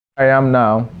I am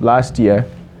now, last year,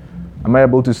 I'm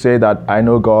able to say that I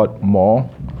know God more.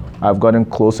 I've gotten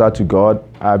closer to God.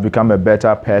 I've become a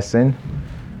better person,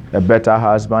 a better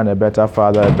husband, a better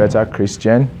father, a better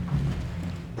Christian.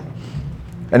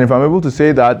 And if I'm able to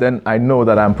say that, then I know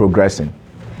that I'm progressing,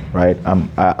 right?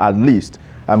 At least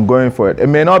I'm going for it. It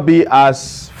may not be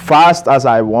as fast as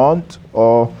I want,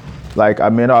 or like I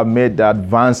may not have made the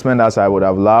advancement as I would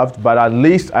have loved, but at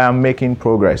least I am making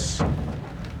progress.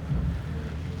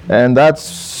 And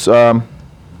that's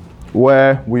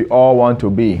where we all want to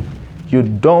be. You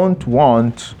don't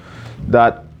want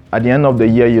that at the end of the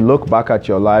year you look back at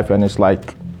your life and it's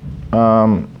like,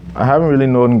 I haven't really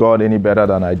known God any better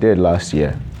than I did last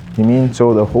year. You mean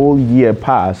so the whole year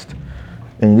passed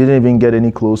and you didn't even get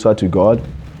any closer to God?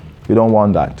 You don't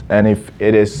want that. And if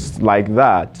it is like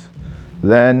that,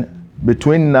 then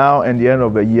between now and the end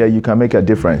of the year, you can make a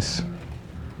difference.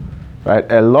 Right?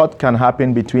 A lot can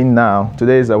happen between now.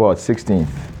 Today is about 16th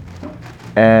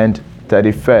and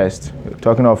 31st. We're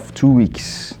talking of 2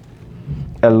 weeks.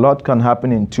 A lot can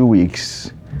happen in 2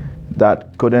 weeks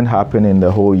that couldn't happen in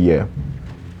the whole year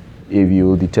if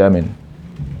you determine.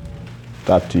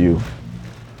 It's up to you.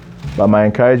 But my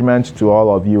encouragement to all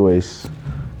of you is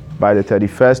by the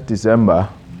 31st December,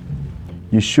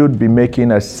 you should be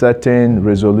making a certain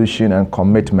resolution and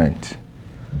commitment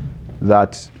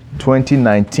that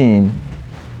 2019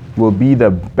 will be the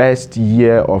best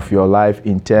year of your life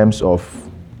in terms of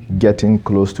getting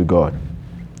close to God.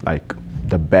 Like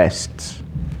the best.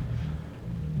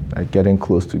 Like getting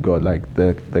close to God. Like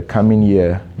the coming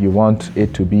year, you want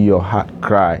it to be your heart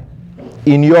cry.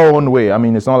 In your own way. I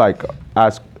mean, it's not like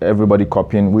ask everybody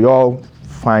copying. We all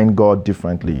find God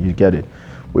differently. You get it?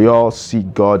 We all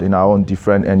seek God in our own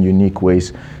different and unique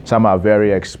ways. Some are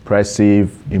very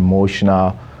expressive,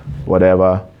 emotional,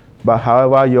 whatever. But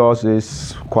however yours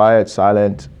is quiet,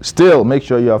 silent, still make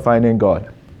sure you are finding God.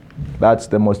 That's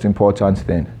the most important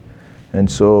thing. And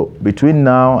so between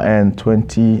now and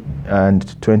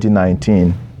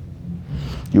 2019,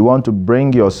 you want to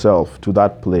bring yourself to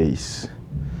that place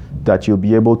that you'll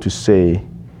be able to say,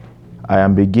 I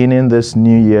am beginning this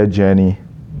new year journey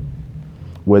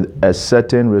with a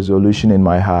certain resolution in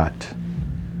my heart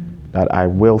that I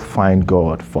will find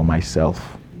God for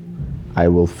myself. I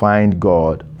will find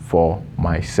God for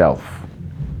myself.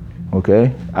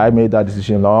 Okay? I made that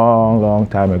decision long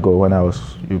time ago when I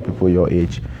was you people your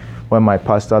age. When my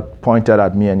pastor pointed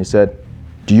at me and he said,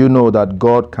 do you know that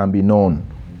God can be known?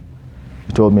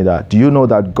 He told me that. Do you know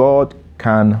that God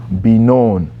can be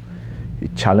known? He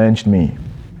challenged me.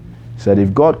 He said,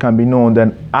 if God can be known,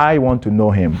 then I want to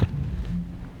know him.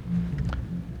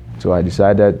 So I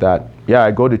decided that, yeah,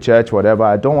 I go to church, whatever.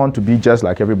 I don't want to be just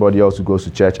like everybody else who goes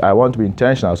to church. I want to be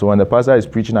intentional. So when the pastor is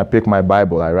preaching, I pick my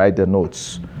Bible, I write the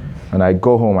notes, and I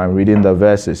go home, I'm reading the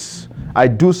verses. I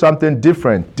do something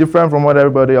different from what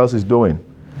everybody else is doing.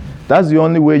 That's the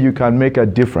only way you can make a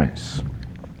difference.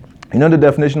 You know the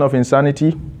definition of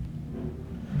insanity?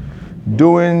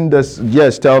 Doing this,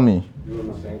 yes, tell me.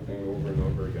 Doing the same thing over and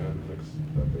over again,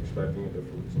 expecting a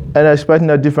different result. And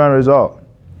expecting a different result.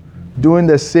 Doing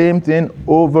the same thing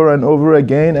over and over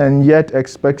again and yet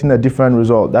expecting a different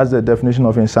result. That's the definition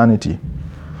of insanity.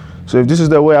 So if this is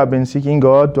the way I've been seeking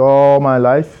God all my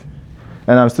life,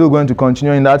 and I'm still going to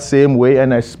continue in that same way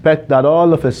and expect that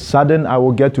all of a sudden I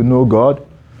will get to know God,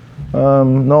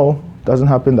 no, it doesn't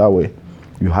happen that way.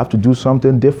 You have to do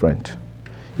something different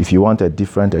if you want a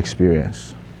different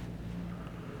experience.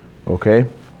 Okay?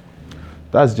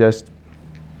 That's just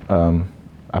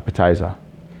appetizer.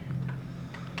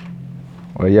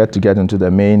 We're yet to get into the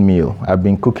main meal. I've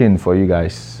been cooking for you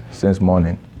guys since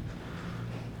morning.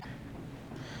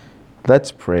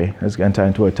 Let's pray. Let's enter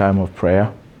into a time of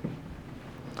prayer.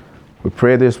 We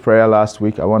prayed this prayer last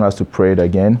week. I want us to pray it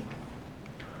again.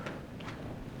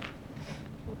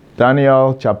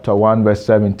 Daniel chapter 1 verse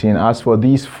 17. As for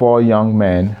these 4 young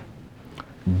men,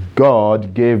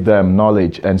 God gave them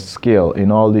knowledge and skill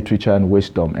in all literature and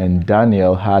wisdom, and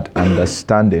Daniel had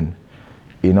understanding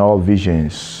in all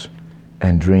visions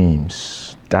and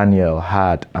dreams. Daniel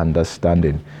had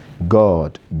understanding.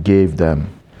 God gave them.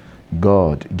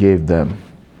 God gave them.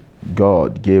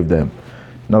 God gave them.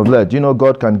 Now, do you know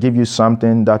God can give you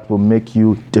something that will make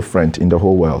you different in the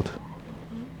whole world?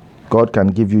 God can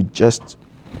give you just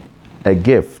a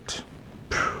gift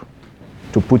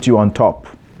to put you on top.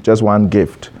 Just one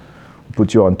gift.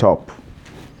 Put you on top.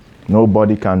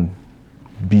 Nobody can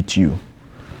beat you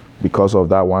because of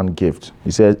that one gift.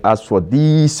 He says, as for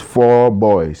these 4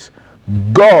 boys,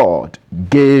 God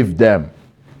gave them.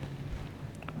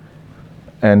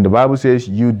 And the Bible says,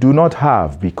 you do not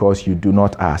have because you do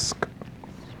not ask.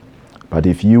 But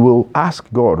if you will ask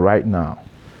God right now,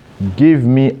 give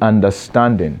me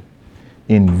understanding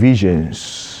in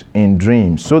visions, in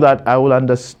dreams, so that I will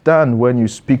understand when you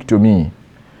speak to me,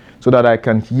 so that I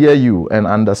can hear you and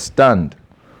understand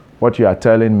what you are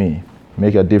telling me,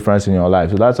 make a difference in your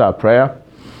life. So that's our prayer.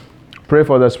 Pray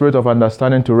for the spirit of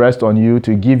understanding to rest on you,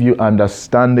 to give you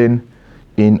understanding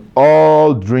in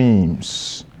all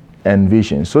dreams and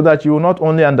visions, so that you will not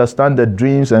only understand the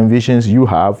dreams and visions you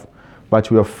have, but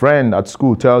your friend at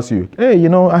school tells you, hey,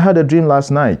 I had a dream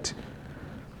last night.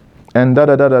 And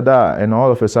da-da-da-da-da. And all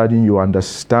of a sudden you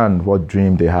understand what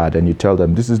dream they had. And you tell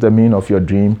them, this is the meaning of your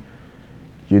dream.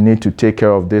 You need to take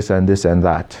care of this and this and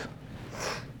that.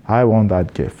 I want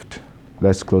that gift.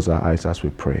 Let's close our eyes as we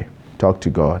pray. Talk to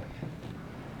God.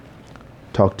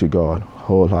 Talk to God.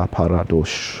 Hola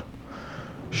paradosh.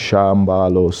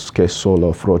 Shambalos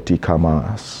kesolo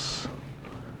frotikamas.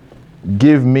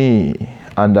 Give me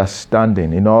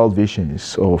understanding in all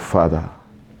visions, oh Father.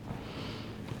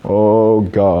 Oh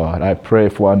God, I pray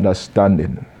for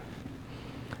understanding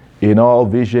in all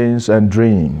visions and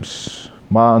dreams.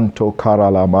 Manto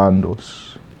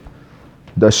karalamandos.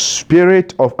 The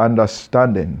spirit of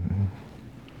understanding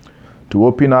to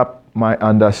open up my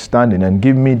understanding and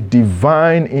give me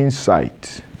divine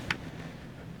insight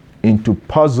into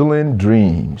puzzling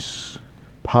dreams,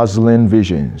 puzzling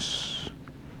visions.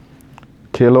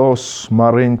 Kelos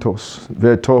marintos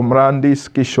vetomrandis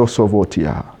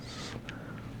kishosovotias.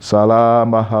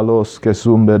 Salam halos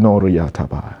kesumbe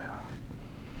noriatabaya.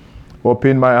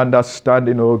 Open my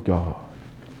understanding, O God.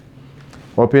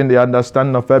 Open the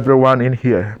understanding of everyone in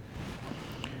here.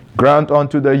 Grant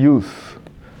unto the youth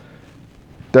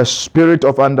the spirit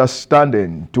of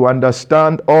understanding to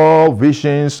understand all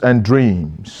visions and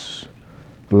dreams.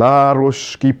 La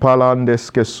roshki palandes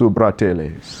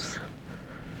kesubrateles.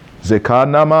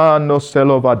 Zekanama no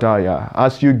selovadaya.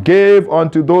 As you gave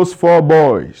unto those 4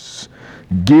 boys,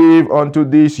 give unto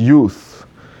these youth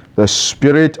the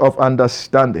spirit of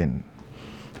understanding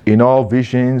in all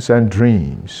visions and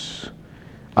dreams.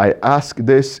 I ask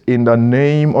this in the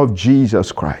name of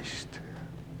Jesus Christ.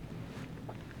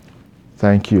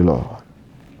 Thank you, Lord.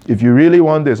 If you really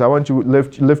want this, I want you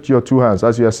to lift your 2 hands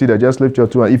as you are seated. Just lift your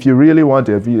 2 hands. If you really want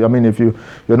it, if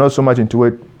you're not so much into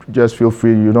it, just feel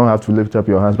free. You don't have to lift up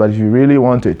your hands. But if you really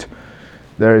want it,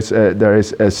 there is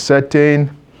a certain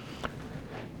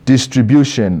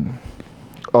distribution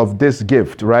of this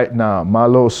gift right now.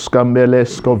 Malos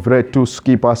kambeles kovretus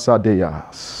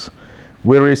kipasadeyas.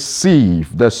 We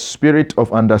receive the spirit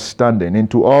of understanding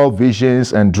into all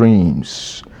visions and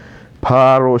dreams.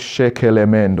 Paro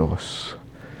shekelemendos.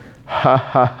 Ha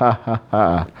ha ha ha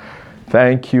ha.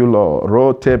 Thank you, Lord.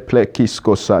 Rote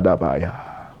plekisko sadabaya.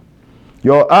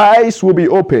 Your eyes will be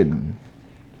open,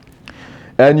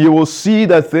 and you will see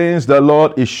the things the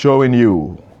Lord is showing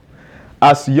you.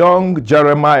 As young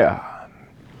Jeremiah,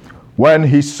 when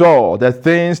he saw the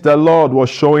things the Lord was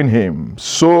showing him,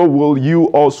 so will you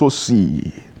also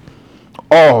see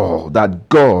all that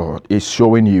God is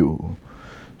showing you.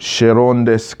 Receive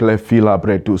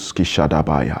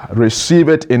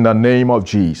it in the name of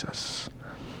Jesus.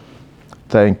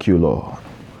 Thank you, Lord.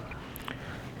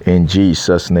 In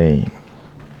Jesus' name.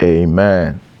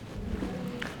 Amen.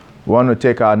 We want to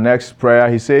take our next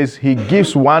prayer. He says he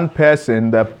gives one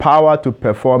person the power to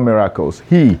perform miracles.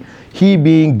 He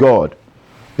being God.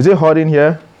 Is it hot in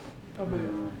here?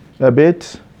 A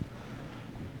bit?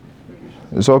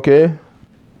 It's okay?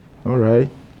 All right.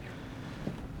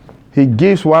 He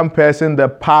gives one person the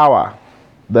power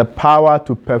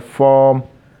to perform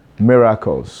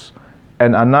miracles,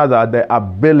 and another the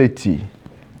ability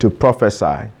to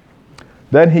prophesy.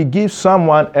 Then he gives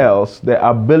someone else the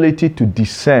ability to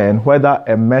discern whether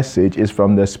a message is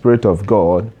from the Spirit of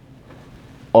God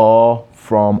or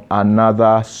from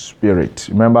another spirit.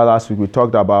 Remember last week we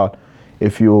talked about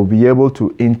if you will be able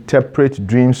to interpret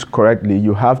dreams correctly,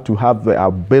 you have to have the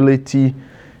ability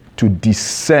to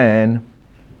discern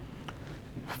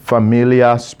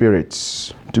familiar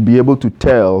spirits, to be able to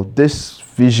tell this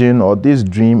vision or this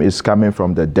dream is coming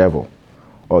from the devil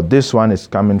or this one is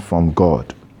coming from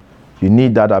God. You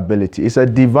need that ability. It's a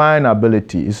divine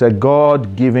ability. It's a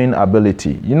God-given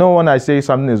ability. You know, when I say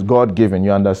something is God-given,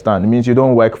 you understand. It means you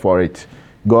don't work for it.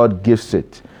 God gives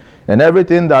it. And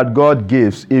everything that God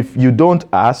gives, if you don't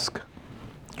ask,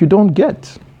 you don't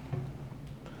get.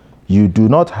 You do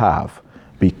not have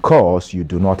because you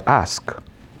do not ask.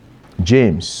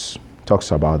 James talks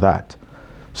about that.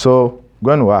 So, I'm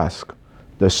going to ask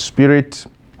the Spirit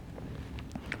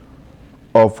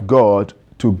of God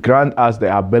to grant us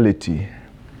the ability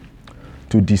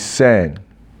to discern.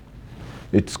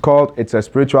 It's a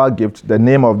spiritual gift. The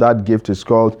name of that gift is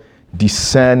called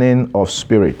discerning of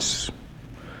spirits.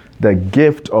 The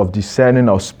gift of discerning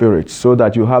of spirits, so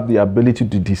that you have the ability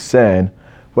to discern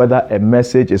whether a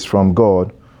message is from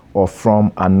God or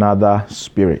from another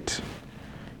spirit.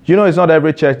 You know, it's not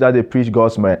every church that they preach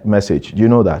God's message. You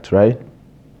know that, right?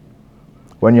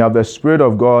 When you have the Spirit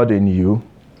of God in you,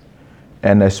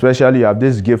 and especially you have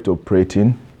this gift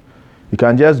operating, you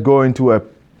can just go into a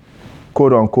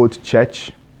quote-unquote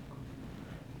church,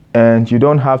 and you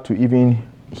don't have to even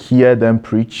hear them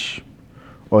preach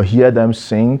or hear them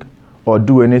sing or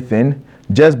do anything.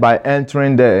 Just by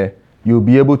entering there, you'll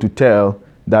be able to tell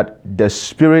that the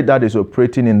spirit that is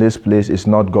operating in this place is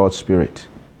not God's spirit.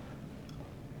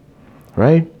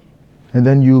 Right? And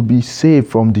then you'll be saved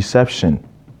from deception.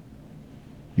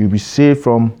 You'll be saved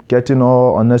from getting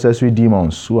all unnecessary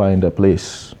demons who are in the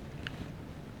place.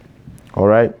 All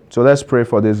right? So let's pray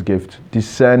for this gift.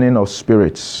 Discerning of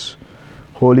spirits.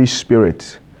 Holy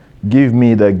Spirit, give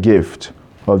me the gift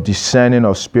of discerning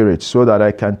of spirits so that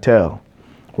I can tell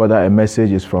whether a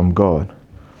message is from God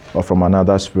or from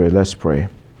another spirit. Let's pray.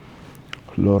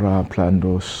 Lora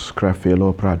plandos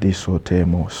crafelo pradiso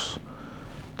temos.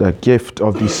 The gift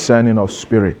of discerning of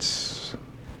spirits.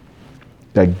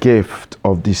 The gift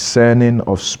of discerning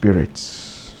of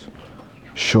spirits.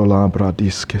 Shola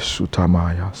bradiske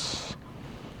sutamayas.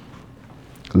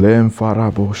 Lem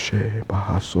faraboshe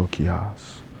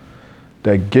bahasokias.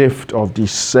 The gift of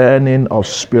discerning of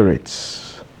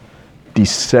spirits.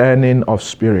 Discerning of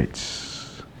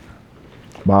spirits.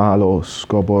 Mahalos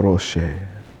koboroshe.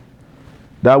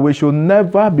 That we should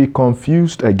never be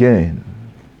confused again.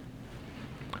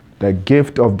 The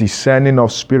gift of discerning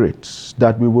of spirits,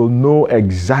 that we will know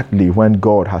exactly when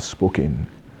God has spoken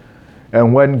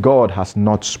and when God has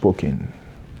not spoken.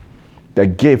 The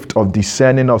gift of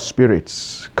discerning of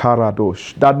spirits,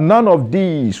 karadosh, that none of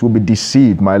these will be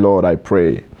deceived, my Lord, I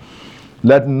pray.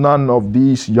 Let none of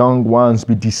these young ones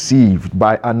be deceived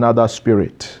by another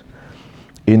spirit.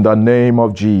 In the name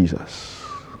of Jesus.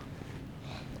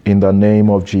 In the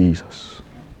name of Jesus.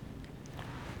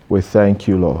 We thank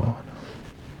you, Lord.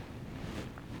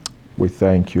 We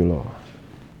thank you, Lord.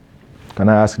 Can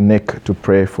I ask Nick to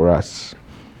pray for us?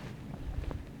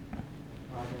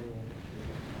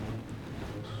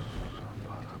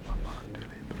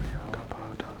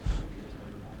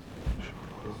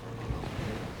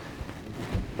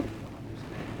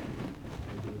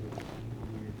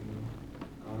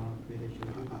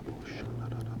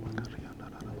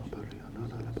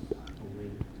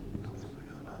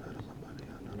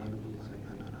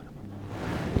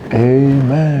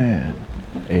 Amen.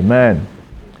 Amen.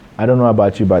 I don't know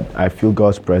about you, but I feel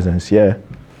God's presence here.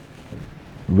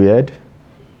 Weird.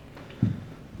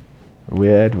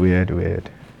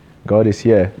 God is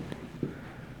here.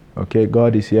 Okay,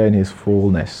 God is here in His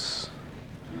fullness.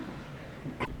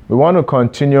 We want to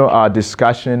continue our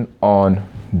discussion on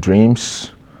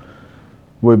dreams.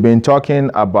 We've been talking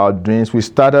about dreams. We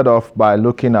started off by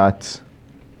looking at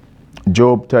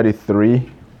Job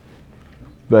 33,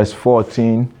 verse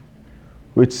 14,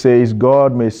 which says,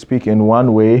 God may speak in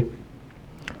one way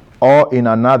or in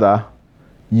another,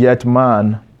 yet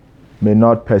man may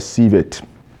not perceive it.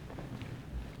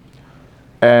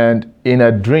 And in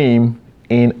a dream,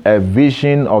 in a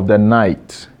vision of the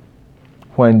night,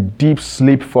 when deep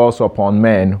sleep falls upon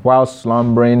men while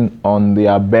slumbering on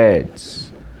their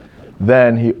beds,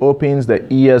 then he opens the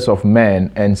ears of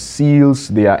men and seals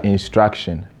their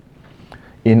instruction,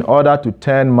 in order to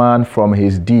turn man from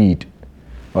his deed,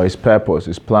 or his purpose,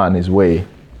 his plan, his way,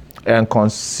 and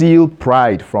conceal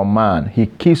pride from man. He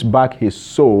keeps back his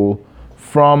soul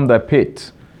from the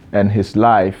pit and his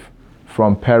life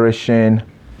from perishing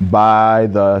by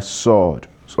the sword.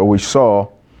 So we saw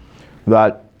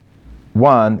that,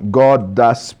 one, God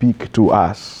does speak to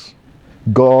us.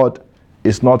 God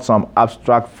is not some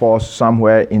abstract force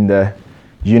somewhere in the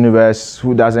universe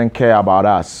who doesn't care about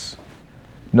us.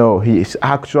 No, He is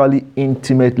actually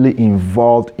intimately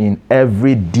involved in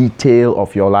every detail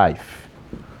of your life,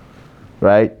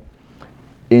 right?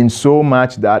 In so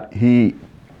much that He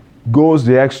goes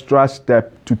the extra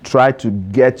step to try to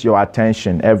get your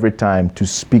attention every time to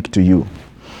speak to you.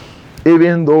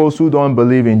 Even those who don't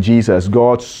believe in Jesus,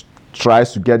 God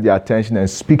tries to get their attention and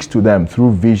speaks to them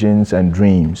through visions and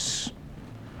dreams.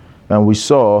 And we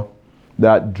saw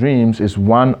that dreams is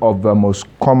one of the most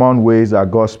common ways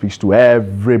that God speaks to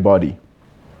everybody.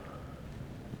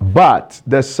 But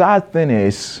the sad thing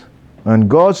is, when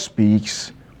God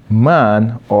speaks,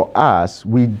 man or us,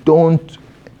 we don't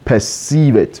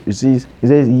perceive it. You see, He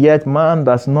says, yet man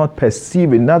does not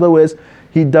perceive it. In other words,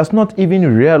 he does not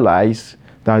even realize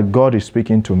that God is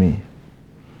speaking to me.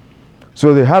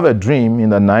 So they have a dream in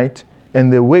the night,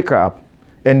 and they wake up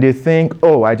and they think,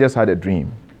 oh, I just had a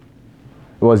dream.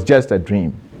 It was just a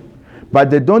dream. But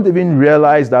they don't even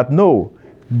realize that, no,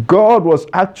 God was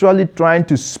actually trying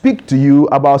to speak to you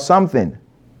about something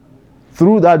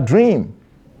through that dream.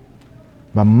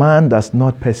 But man does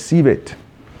not perceive it.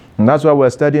 And that's why we're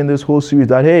studying this whole series,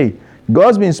 that, hey,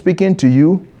 God's been speaking to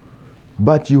you,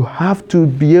 but you have to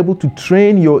be able to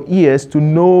train your ears to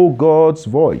know God's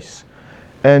voice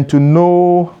and to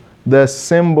know the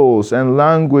symbols and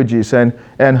languages and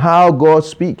how God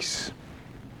speaks.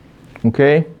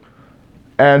 Okay?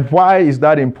 And why is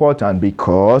that important?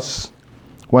 Because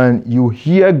when you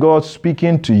hear God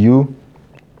speaking to you,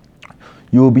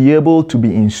 you will be able to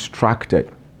be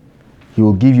instructed. He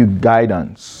will give you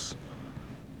guidance.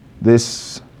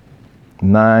 This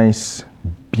nice,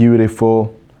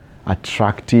 beautiful,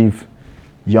 attractive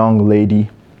young lady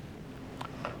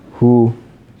who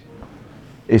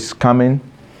is coming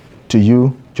to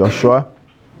you, Joshua,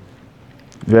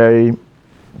 very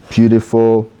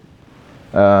beautiful.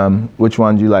 Which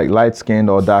one do you like, light-skinned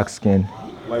or dark-skinned?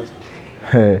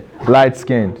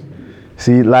 Light-skinned.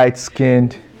 See,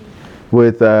 light-skinned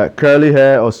with curly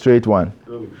hair or straight one?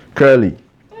 Curly.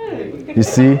 You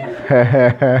see?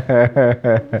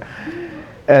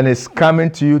 And it's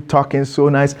coming to you talking so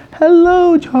nice.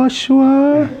 Hello,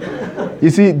 Joshua. You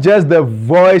see, just the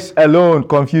voice alone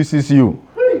confuses you.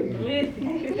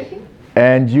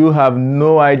 And you have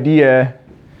no idea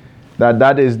that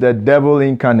that is the devil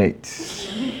incarnate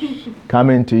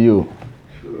coming to you.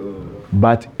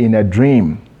 But in a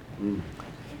dream,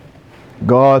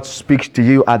 God speaks to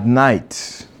you at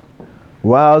night.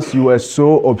 Whilst you were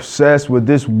so obsessed with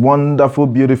this wonderful,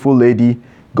 beautiful lady,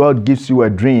 God gives you a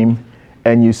dream,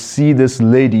 and you see this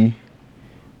lady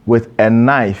with a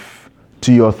knife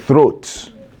to your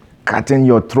throat, cutting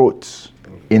your throat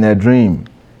in a dream.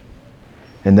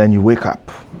 And then you wake up.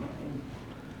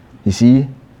 You see,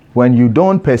 when you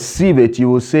don't perceive it, you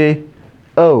will say,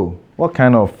 oh, what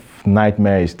kind of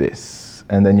nightmare is this?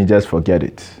 And then you just forget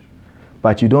it.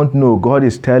 But you don't know, God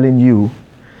is telling you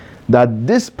that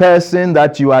this person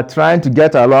that you are trying to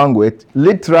get along with,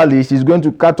 literally, she's going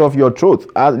to cut off your throat.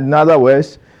 In other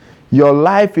words, your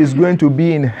life is going to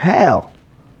be in hell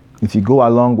if you go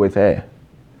along with her.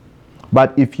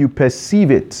 But if you perceive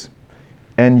it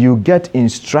and you get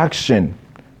instruction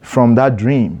from that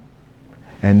dream,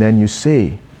 and then you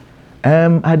say,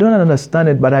 I don't understand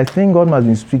it, but I think God must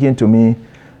be speaking to me.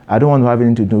 I don't want to have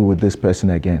anything to do with this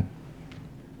person again.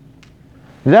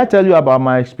 Did I tell you about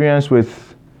my experience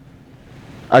with,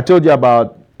 I told you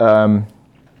about a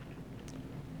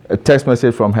text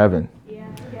message from heaven. Yeah.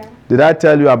 Did I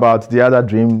tell you about the other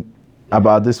dream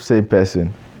about this same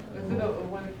person? Is it the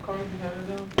one coming to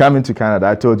Canada? Coming to Canada,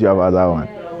 I told you about that one.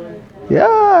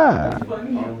 Yeah.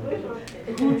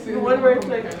 The one where it's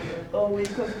like, oh, when you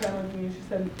come to Canada with me, she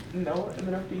said no, and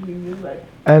then after you knew, like.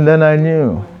 And then I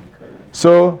knew.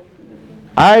 So,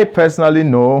 I personally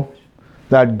know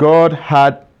that God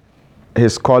had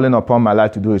his calling upon my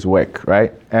life to do his work,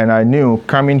 right? And I knew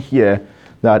coming here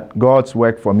that God's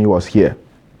work for me was here.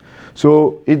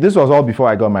 So this was all before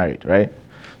I got married, right?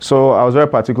 So I was very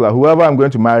particular. Whoever I'm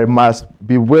going to marry must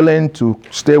be willing to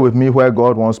stay with me where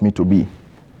God wants me to be.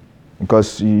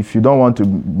 Because if you don't want to,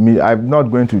 I'm not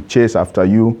going to chase after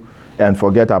you and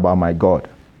forget about my God,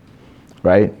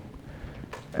 right?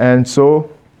 And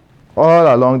so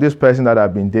all along, this person that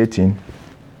I've been dating,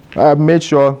 I made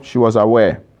sure she was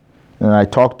aware. And I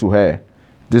talked to her.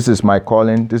 This is my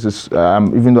calling. This is,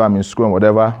 even though I'm in school and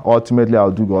whatever, ultimately I'll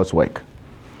do God's work.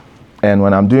 And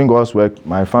when I'm doing God's work,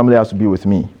 my family has to be with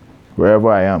me,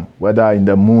 wherever I am, whether in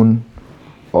the moon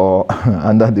or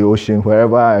under the ocean,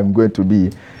 wherever I'm going to be,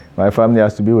 my family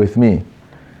has to be with me.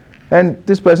 And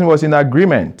this person was in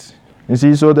agreement. You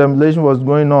see, so the relation was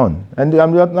going on. And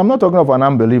I'm not talking of an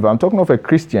unbeliever. I'm talking of a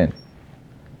Christian.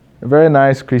 A very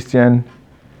nice Christian,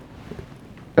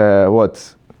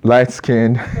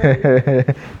 light-skinned,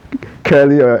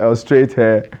 curly or straight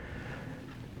hair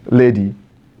lady.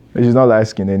 She's not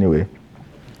light-skinned anyway.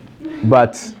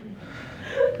 But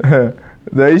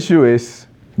the issue is,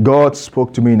 God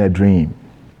spoke to me in a dream.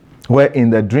 Where in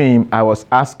the dream, I was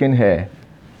asking her,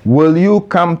 will you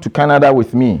come to Canada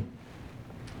with me?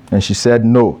 And she said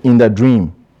no, in the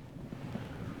dream.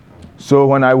 So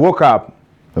when I woke up,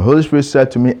 the Holy Spirit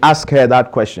said to me, ask her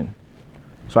that question.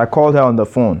 So I called her on the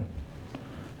phone.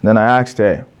 Then I asked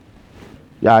her,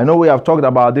 yeah, I know we have talked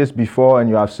about this before and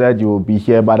you have said you will be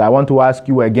here, but I want to ask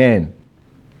you again.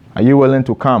 Are you willing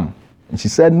to come? And she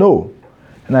said no.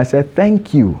 And I said,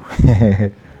 thank you.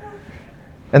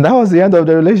 And that was the end of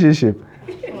the relationship.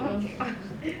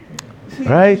 So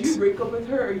right? Did you break up with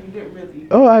her or you didn't really?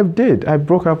 Oh, I did. I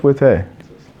broke up with her.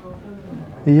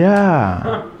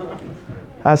 Yeah.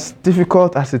 As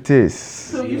difficult as it is.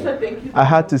 So you said thank you. I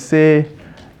had to say,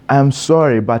 I'm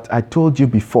sorry, but I told you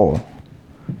before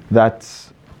that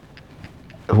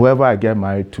whoever I get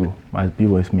married to must be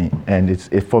with me. And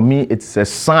for me, it's a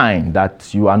sign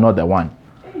that you are not the one.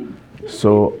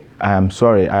 So I'm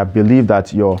sorry. I believe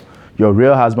that your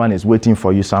real husband is waiting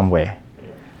for you somewhere.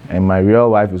 And my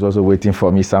real wife is also waiting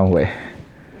for me somewhere.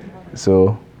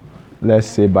 So let's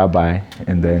say bye-bye,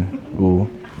 and then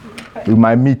we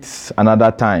might meet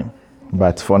another time.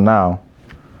 But for now,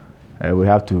 we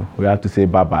have to say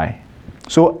bye-bye.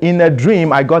 So in a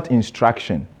dream, I got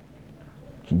instruction.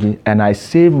 And I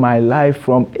saved my life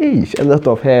from a lot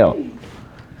of hell.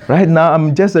 Right now,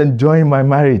 I'm just enjoying my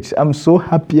marriage. I'm so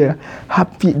happy,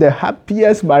 the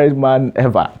happiest married man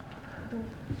ever.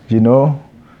 You know,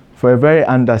 for a very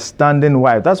understanding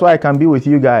wife. That's why I can be with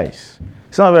you guys.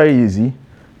 It's not very easy,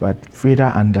 but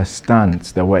Frida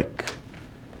understands the work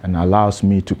and allows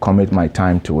me to commit my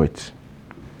time to it.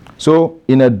 So,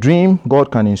 in a dream,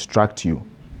 God can instruct you.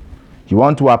 You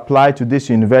want to apply to this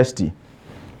university,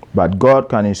 but God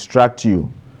can instruct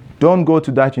you. Don't go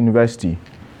to that university.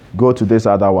 Go to this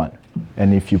other one.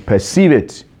 And if you perceive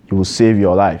it, it will save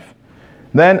your life.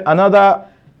 Then another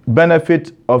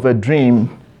benefit of a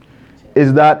dream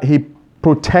is that he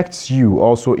protects you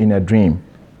also in a dream.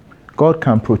 God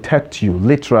can protect you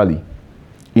literally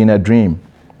in a dream,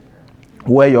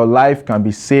 where your life can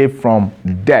be saved from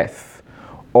death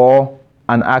or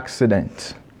an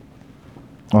accident.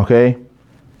 Okay?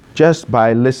 Just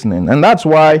by listening. And that's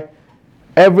why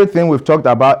everything we've talked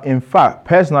about, in fact,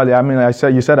 personally, I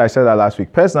said that last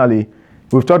week. Personally,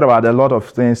 we've talked about a lot of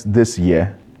things this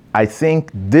year. I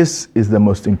think this is the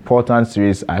most important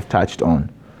series I've touched on,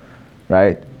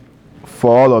 right?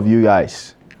 For all of you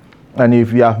guys. And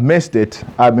if you have missed it,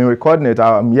 I've been recording it.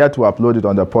 I'm yet to upload it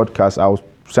on the podcast. I'll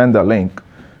send the link.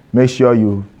 Make sure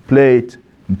you play it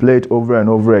and play it over and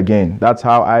over again. That's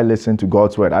how I listen to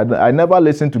God's word. I never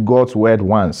listen to God's word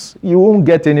once. You won't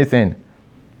get anything.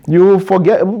 You will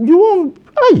forget. You won't.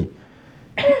 Hey.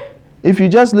 If you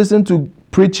just listen to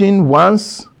preaching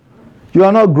once, you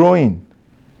are not growing.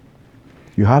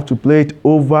 You have to play it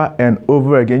over and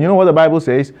over again. You know what the Bible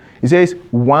says? It says,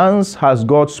 once has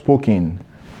God spoken,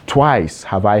 twice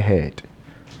have I heard.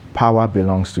 Power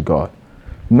belongs to God.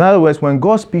 In other words, when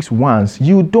God speaks once,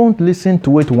 you don't listen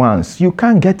to it once. You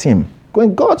can't get him.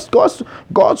 When God's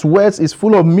words is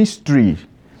full of mystery.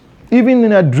 Even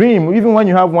in a dream, even when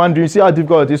you have one dream, see how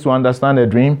difficult it is to understand a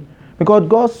dream? Because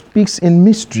God speaks in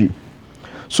mystery.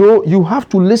 So you have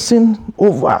to listen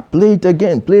over, play it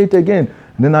again.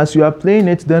 Then as you are playing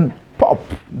it, then pop,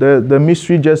 the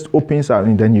mystery just opens out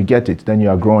and then you get it. Then you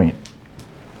are growing.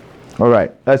 All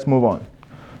right, let's move on.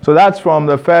 So that's from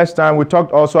the first time. We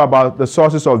talked also about the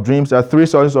sources of dreams. There are three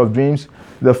sources of dreams: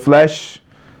 the flesh,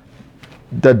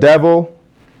 the devil,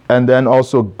 and then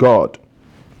also God.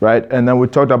 Right? And then we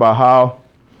talked about how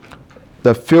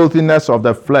the filthiness of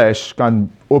the flesh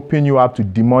can open you up to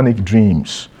demonic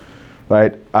dreams.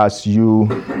 Right? As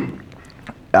you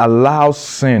allow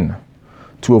sin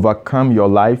to overcome your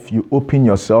life, you open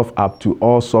yourself up to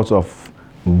all sorts of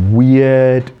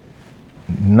weird,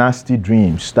 nasty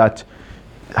dreams that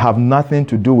have nothing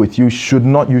to do with you.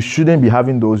 You shouldn't be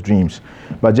having those dreams.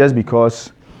 But just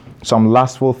because some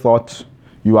lustful thought,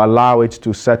 you allow it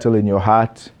to settle in your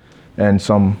heart, and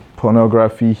some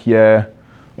pornography here,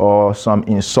 or some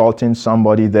insulting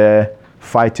somebody there,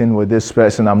 fighting with this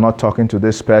person, I'm not talking to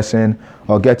this person,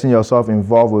 or getting yourself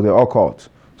involved with the occult.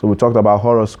 So we talked about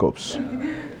horoscopes.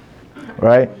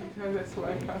 Right?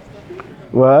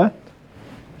 What?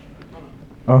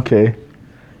 Okay.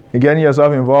 You're getting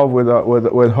yourself involved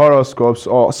with horoscopes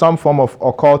or some form of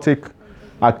occultic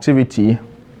activity,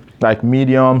 like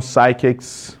mediums,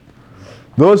 psychics.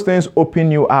 Those things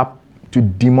open you up to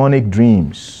demonic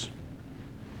dreams,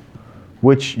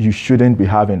 which you shouldn't be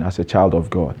having as a child of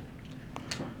God.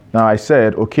 Now, I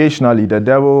said occasionally the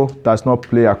devil does not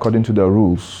play according to the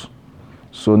rules.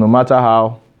 So no matter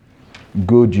how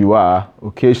good you are,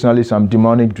 occasionally some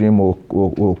demonic dream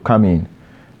will come in.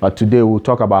 But today we'll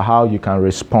talk about how you can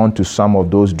respond to some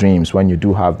of those dreams when you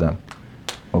do have them.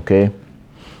 Okay?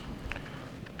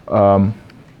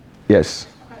 Yes.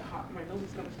 Quite hot. My nose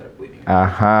is gonna start bleeding.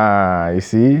 Aha, you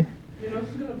see? Your nose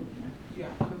is gonna, yeah,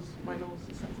 because my nose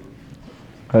is sensitive.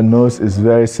 Her nose is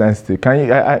very sensitive. Can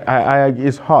you?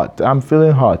 It's hot. I'm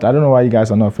feeling hot. I don't know why you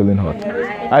guys are not feeling hot.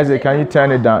 Isaac, can you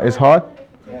turn it down? It's hot.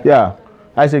 Yeah.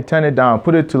 Isaac, turn it down.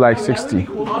 Put it to like 60.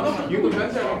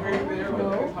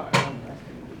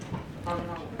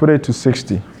 Put it to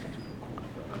 60.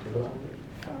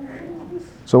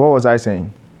 So what was I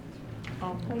saying?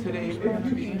 Today, You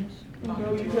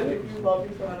said if you love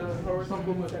yourself, or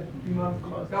something like that, you must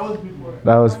cause. that was before.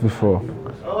 That was before.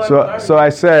 Oh, I'm So sorry. I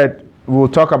said we'll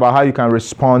talk about how you can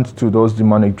respond to those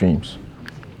demonic dreams.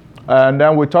 And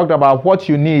then we talked about what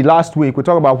you need. Last week we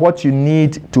talked about what you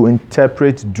need to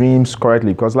interpret dreams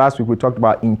correctly, because last week we talked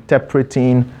about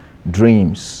interpreting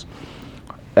dreams.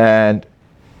 And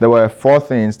there were 4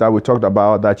 things that we talked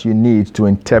about that you need to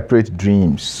interpret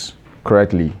dreams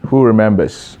correctly. Who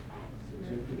remembers?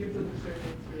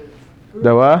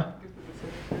 The what?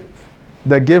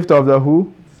 The gift of the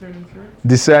who?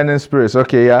 Discerning spirits.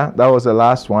 Okay, yeah. That was the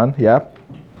last one. Yeah.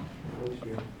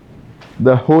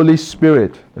 The Holy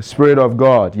Spirit. The Spirit of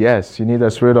God. Yes, you need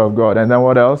the Spirit of God. And then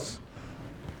what else?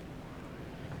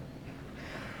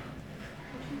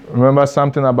 Remember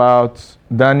something about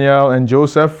Daniel and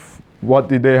Joseph? What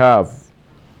did they have?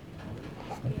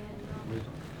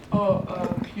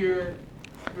 Pure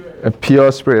spirit. A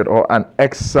pure spirit, or an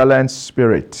excellent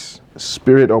spirit.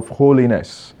 Spirit of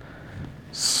holiness.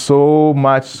 So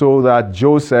much so that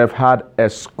Joseph had a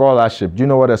scholarship. Do you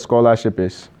know what a scholarship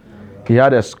is? He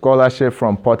had a scholarship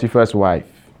from Potiphar's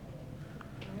wife.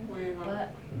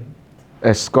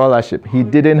 A scholarship. He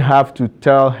didn't have to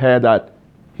tell her that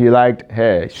he liked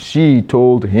her. She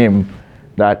told him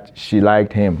that she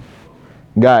liked him.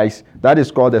 Guys, that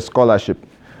is called a scholarship,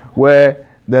 where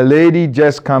the lady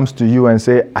just comes to you and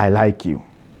say, I like you.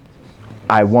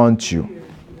 I want you.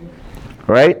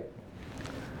 Right?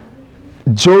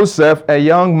 Joseph, a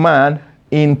young man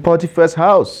in Potiphar's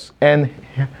house, and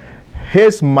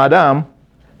his madam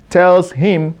tells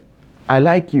him, I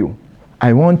like you.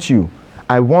 I want you.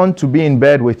 I want to be in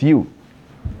bed with you.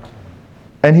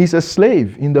 And he's a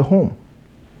slave in the home.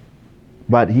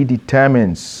 But he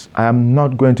determines, I am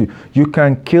not going to, you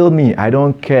can kill me, I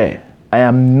don't care. I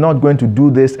am not going to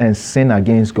do this and sin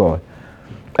against God.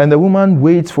 And the woman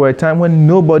waits for a time when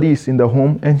nobody is in the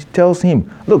home, and she tells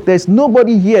him, look, there's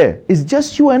nobody here. It's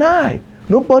just you and I.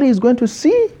 Nobody is going to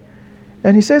see.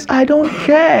 And he says, I don't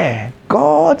care.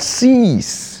 God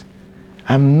sees.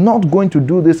 I'm not going to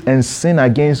do this and sin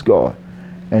against God.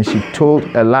 And she told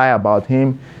a lie about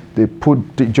him. They put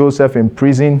Joseph in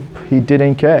prison. He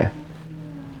didn't care.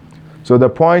 So the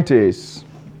point is,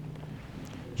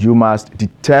 you must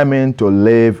determine to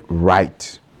live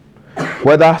right.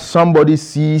 Whether somebody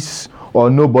sees or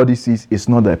nobody sees is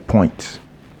not the point.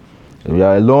 If you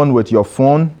are alone with your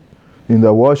phone in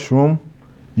the washroom,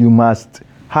 you must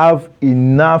have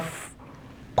enough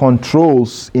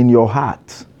controls in your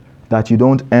heart that you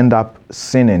don't end up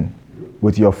sinning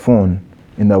with your phone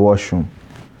in the washroom.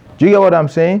 Do you get what I'm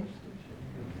saying?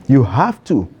 You have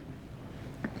to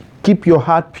keep your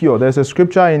heart pure. There's a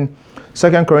scripture in 2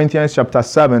 Corinthians chapter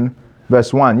 7,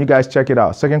 verse 1. You guys check it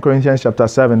out. 2 Corinthians chapter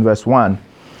 7, verse 1.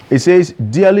 It says,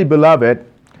 dearly beloved,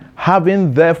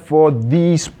 having therefore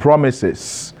these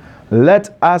promises,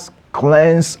 let us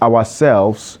cleanse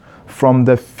ourselves from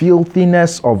the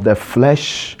filthiness of the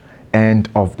flesh and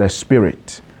of the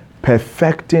spirit,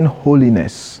 perfecting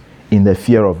holiness in the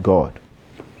fear of God.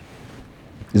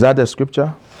 Is that the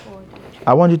scripture?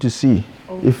 I want you to see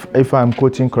if I'm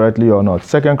quoting correctly or not.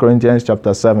 2 Corinthians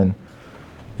chapter 7,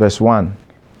 verse 1.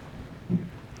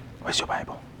 Where's your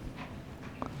Bible?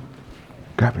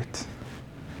 Grab it.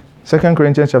 2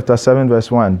 Corinthians chapter 7,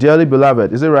 verse 1. Dearly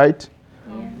beloved, is it right?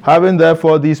 Yeah. Having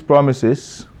therefore these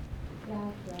promises,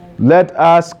 let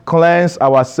us cleanse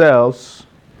ourselves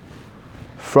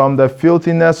from the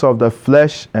filthiness of the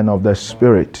flesh and of the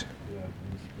spirit,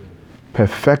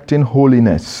 perfecting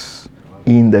holiness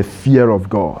in the fear of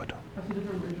God.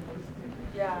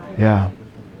 Yeah.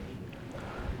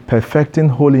 Perfecting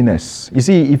holiness. You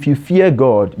see, if you fear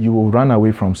God, you will run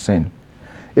away from sin.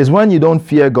 It's when you don't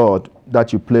fear God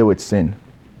that you play with sin.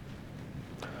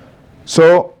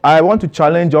 So I want to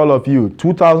challenge all of you.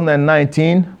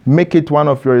 2019, make it one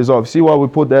of your resolves. See what we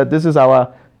put there? This is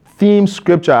our theme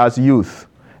scripture as youth.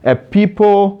 A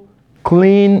people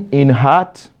clean in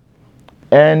heart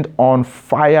and on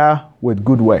fire with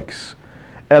good works.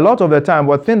 A lot of the time,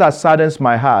 one thing that saddens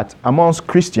my heart amongst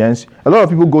Christians, a lot of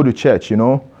people go to church, you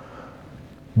know,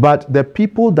 but the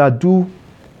people that do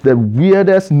the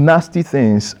weirdest, nasty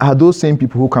things are those same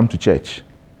people who come to church.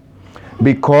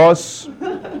 Because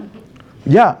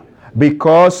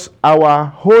our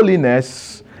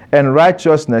holiness and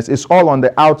righteousness is all on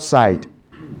the outside,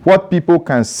 what people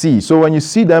can see. So when you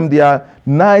see them, they are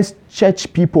nice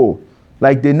church people,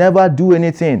 like they never do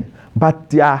anything. But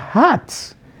their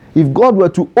hearts, if God were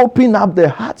to open up the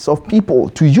hearts of people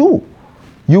to you,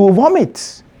 you will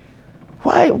vomit.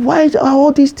 Why are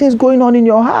all these things going on in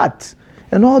your heart?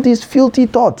 And all these filthy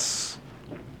thoughts?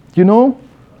 You know?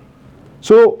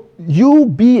 So you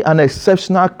be an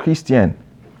exceptional Christian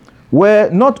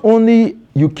where not only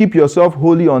you keep yourself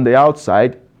holy on the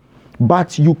outside,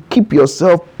 but you keep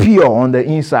yourself pure on the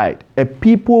inside. A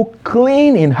people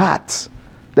clean in heart.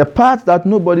 The part that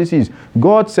nobody sees.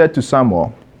 God said to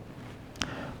Samuel,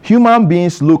 human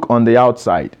beings look on the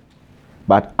outside,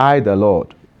 but I, the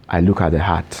Lord, I look at the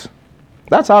heart.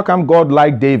 That's how come God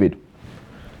liked David.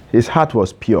 His heart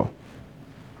was pure.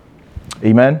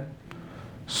 Amen.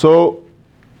 So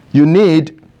you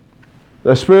need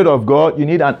the Spirit of God. You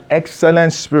need an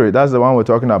excellent spirit. That's the one we're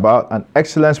talking about. An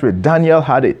excellent spirit. Daniel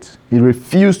had it. He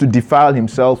refused to defile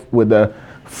himself with the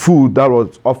food that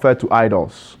was offered to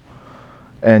idols.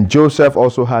 And Joseph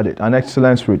also had it. An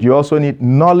excellent spirit. You also need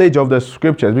knowledge of the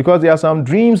scriptures, because there are some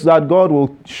dreams that God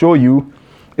will show you.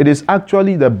 It is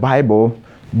actually the Bible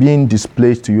being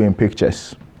displayed to you in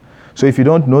pictures. So if you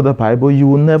don't know the Bible, you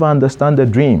will never understand the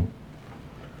dream.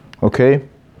 Okay?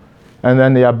 And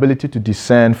then the ability to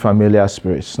discern familiar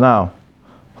spirits. Now,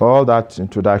 all that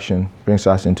introduction brings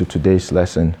us into today's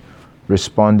lesson,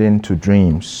 responding to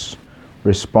dreams.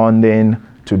 Responding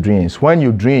to dreams. When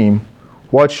you dream,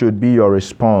 what should be your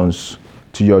response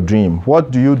to your dream? What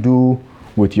do you do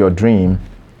with your dream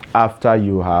after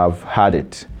you have had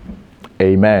it?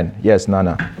 Amen. Yes,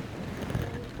 Nana.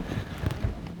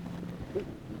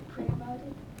 Pray about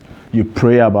it. You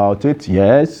pray about it,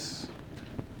 yes.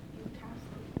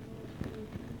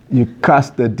 You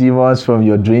cast the demons from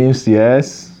your dreams,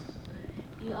 yes.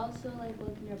 You also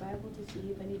look in your Bible to see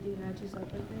if anything matches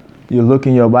up with it. You look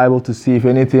in your Bible to see if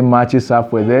anything matches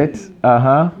up with it.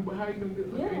 Uh-huh. But how are you gonna get?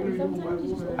 Yeah, sometimes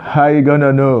you just How you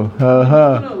gonna know?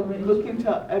 Uh-huh. No, look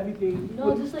into everything.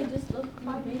 just look.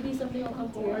 Maybe something will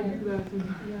come to your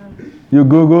head. You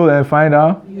Google and find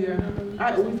out? Yeah.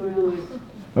 I always Google it.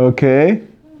 Okay.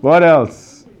 What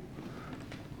else?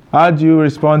 How do you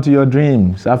respond to your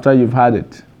dreams after you've had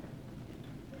it?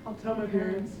 I'll tell my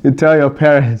parents. You tell your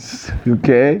parents,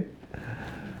 okay?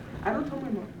 I don't tell my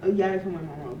mom. Yeah, I tell my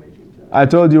mom about my dreams. I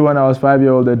told you when I was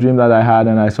 5-year-old the dream that I had,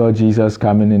 and I saw Jesus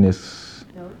coming in his,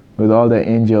 with all the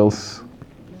angels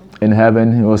in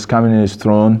heaven. He was coming in his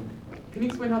throne. Can you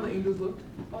explain how the angels looked?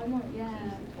 Oh no,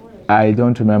 yeah. I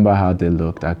don't remember how they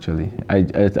looked actually.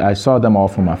 I saw them all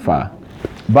from afar.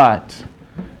 But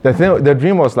the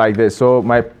dream was like this. So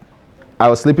I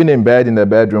was sleeping in bed in the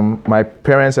bedroom. My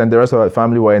parents and the rest of the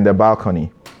family were in the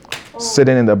balcony,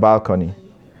 sitting in the balcony.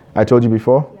 I told you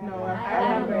before? No,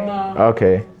 I remember.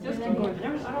 Okay. Just keep going.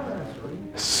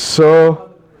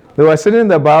 So they were sitting in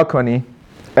the balcony,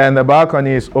 and the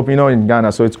balcony is open, in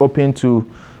Ghana, so it's open to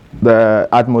the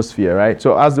atmosphere, right?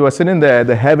 So as they were sitting there,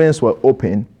 the heavens were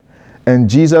open, and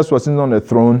Jesus was sitting on the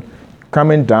throne,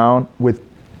 coming down with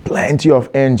plenty of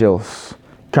angels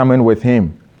coming with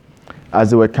him as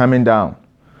they were coming down.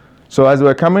 So as they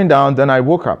were coming down, then I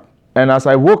woke up. And as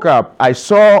I woke up, I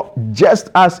saw, just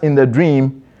as in the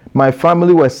dream, my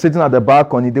family was sitting at the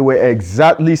balcony. They were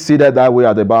exactly seated that way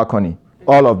at the balcony,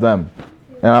 all of them.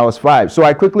 And I was 5. So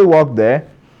I quickly walked there,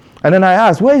 and then I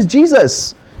asked, where is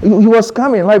Jesus? He was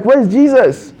coming, where's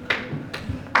Jesus?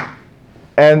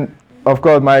 And of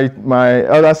course, my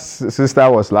elder sister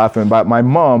was laughing, but my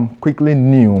mom quickly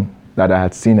knew that I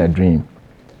had seen a dream.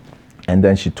 And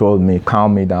then she told me,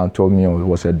 calmed me down, told me it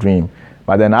was a dream.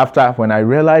 But then after, when I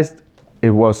realized it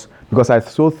was, because I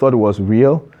so thought it was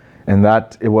real, and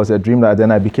that it was a dream, that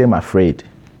then I became afraid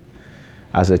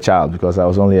as a child, because I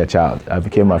was only a child. I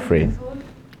became afraid.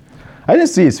 I didn't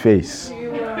see his face.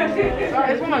 Sorry,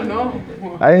 I just wanna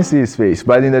know. I didn't see his face,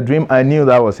 but in the dream, I knew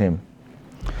that was him.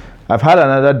 I've had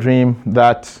another dream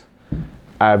that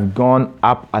I've gone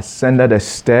up, ascended the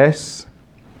stairs,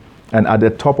 and at the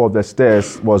top of the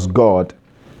stairs was God.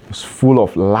 It was full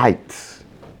of light,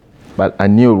 but I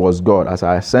knew it was God. As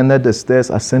I ascended the stairs,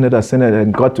 ascended,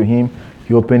 and got to him,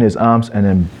 he opened his arms and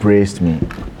embraced me.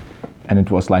 And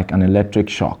it was like an electric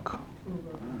shock.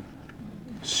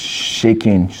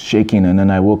 Shaking, and then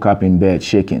I woke up in bed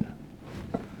shaking.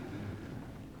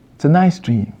 It's a nice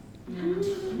dream.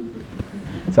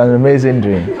 It's an amazing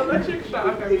dream. Electric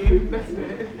shock, I mean, that's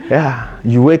it. Yeah,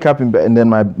 you wake up in bed and then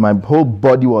my whole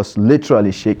body was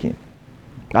literally shaking.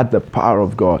 That's the power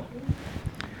of God.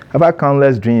 I've had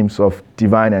countless dreams of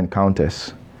divine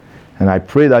encounters. And I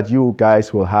pray that you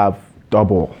guys will have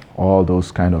double all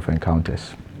those kind of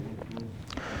encounters.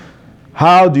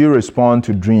 How do you respond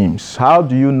to dreams? How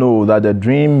do you know that the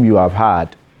dream you have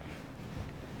had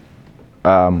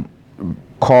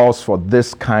calls for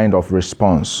this kind of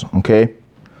response? Okay?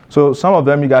 So some of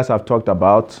them you guys have talked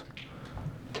about.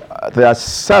 There are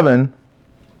 7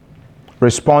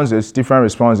 responses, different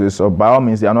responses. So by all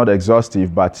means, they are not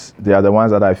exhaustive, but they are the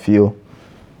ones that I feel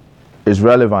is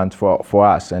relevant for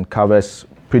us and covers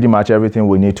pretty much everything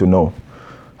we need to know.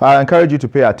 I encourage you to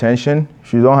pay attention.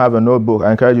 If you don't have a notebook,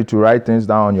 I encourage you to write things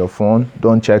down on your phone.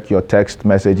 Don't check your text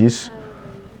messages.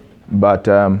 But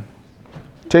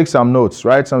take some notes,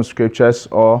 write some scriptures,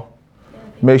 or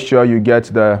make sure you get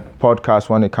the podcast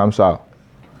when it comes out.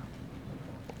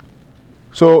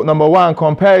 So, number 1,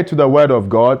 compare it to the Word of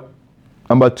God.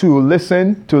 Number 2,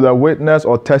 listen to the witness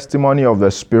or testimony of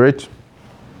the Spirit.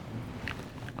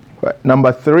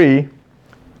 Number 3,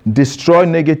 destroy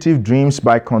negative dreams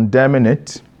by condemning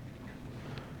it.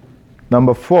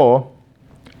 Number 4,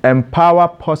 empower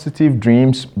positive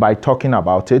dreams by talking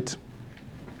about it.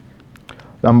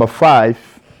 Number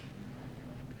 5,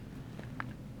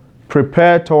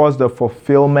 prepare towards the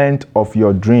fulfillment of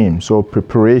your dream. So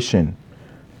preparation.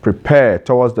 Prepare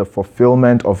towards the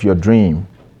fulfillment of your dream.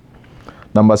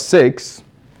 Number 6,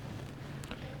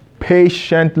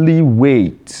 patiently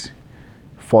wait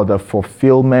for the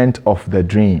fulfillment of the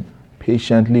dream.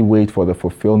 Patiently wait for the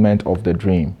fulfillment of the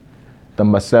dream.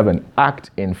 Number 7, act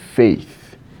in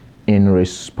faith in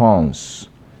response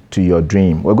to your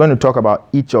dream. We're going to talk about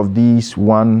each of these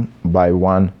one by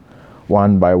one.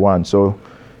 So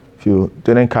if you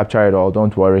didn't capture it all,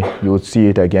 don't worry, you'll see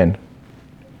it again.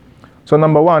 So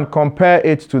number 1, compare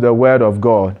it to the Word of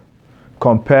God.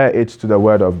 Compare it to the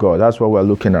Word of God. That's what we're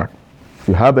looking at. If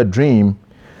you have a dream,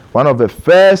 one of the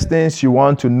first things you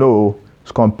want to know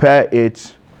is compare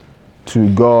it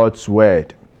to God's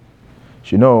Word.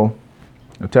 You know,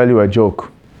 I'll tell you a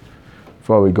joke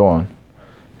before we go on.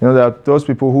 You know, there are those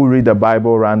people who read the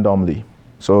Bible randomly.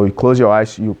 So you close your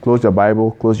eyes, you close the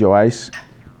Bible, close your eyes,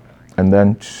 and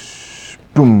then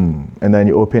boom, and then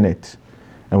you open it.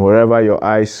 And wherever your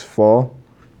eyes fall,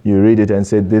 you read it and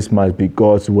say, this must be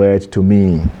God's Word to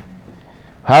me.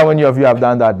 How many of you have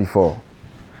done that before?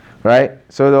 Right?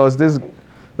 So there was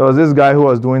this guy who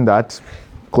was doing that,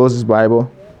 closed his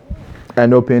Bible,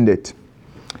 and opened it.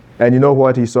 And you know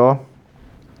what he saw?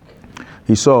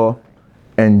 He saw,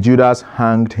 and Judas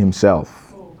hanged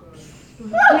himself.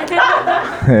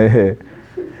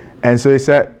 And so he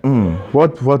said,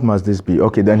 what must this be?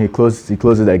 Okay, then he closed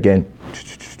it again.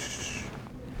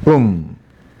 Boom.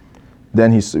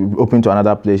 Then he opened to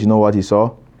another place. You know what he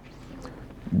saw?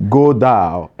 Go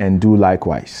thou and do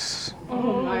likewise.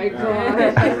 Oh my God.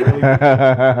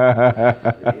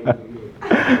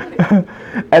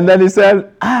 And then he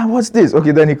said, what's this?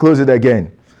 Okay, then he closed it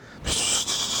again.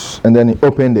 And then he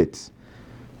opened it.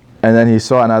 And then he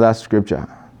saw another scripture.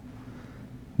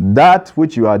 That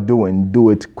which you are doing, do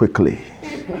it quickly.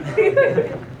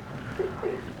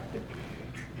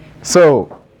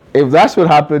 So, if that should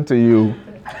happen to you,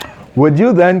 would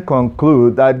you then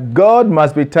conclude that God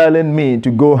must be telling me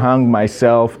to go hang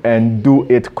myself and do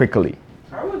it quickly?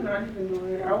 I would not even do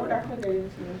it. I would actually get into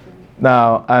it.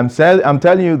 Now, I'm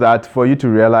telling you that for you to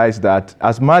realize that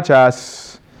as much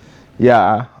as,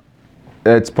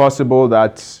 it's possible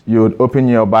that you would open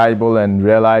your Bible and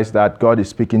realize that God is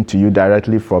speaking to you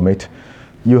directly from it,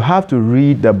 you have to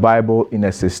read the Bible in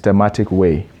a systematic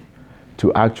way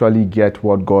to actually get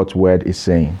what God's Word is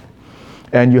saying.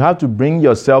 And you have to bring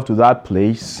yourself to that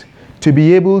place to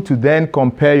be able to then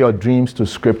compare your dreams to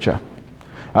Scripture.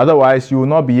 Otherwise, you will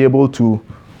not be able to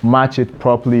match it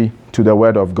properly to the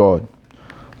Word of God.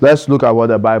 Let's look at what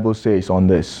the Bible says on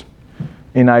this.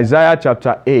 In Isaiah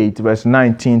chapter 8, verse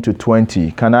 19 to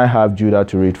 20, can I have Judah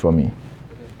to read for me?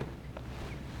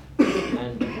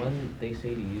 And when they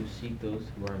say to you, seek those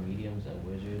who are mediums and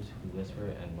wizards who whisper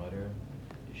and mutter,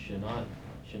 should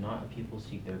not a people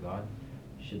seek their God?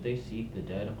 Should they seek the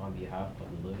dead on behalf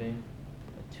of the living?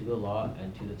 To the law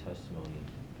and to the testimony.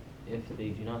 If they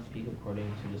do not speak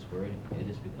according to this word, it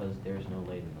is because there is no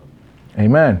light in them.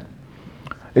 Amen.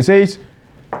 It says,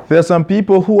 there's some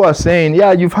people who are saying,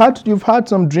 you've had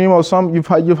some dream or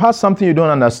you've had something you don't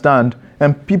understand,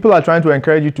 and people are trying to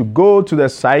encourage you to go to the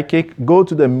psychic, go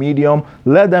to the medium,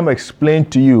 let them explain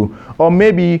to you, or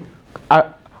maybe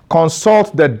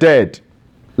consult the dead.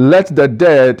 Let the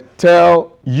dead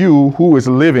tell you who is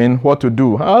living what to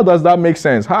do. How does that make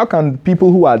sense? How can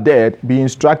people who are dead be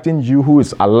instructing you who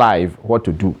is alive what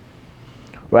to do?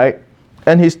 Right?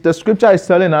 And the scripture is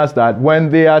telling us that when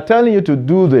they are telling you to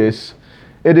do this,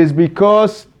 it is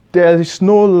because there is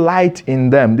no light in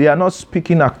them. They are not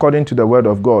speaking according to the Word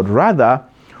of God. Rather,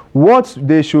 what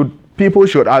people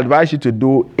should advise you to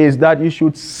do is that you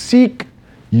should seek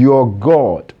your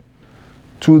God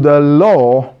to the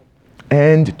law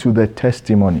and to the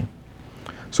testimony.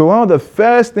 So one of the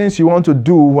first things you want to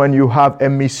do when you have a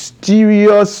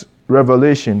mysterious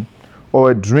revelation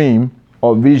or a dream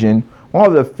or vision, one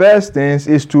of the first things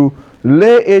is to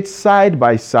lay it side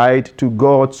by side to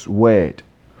God's Word.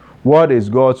 What is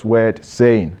God's word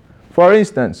saying? For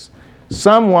instance,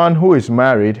 someone who is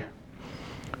married,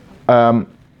 was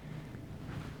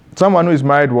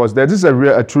there. This is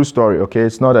a true story, okay?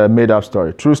 It's not a made-up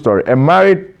story. True story. A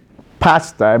married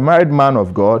pastor, a married man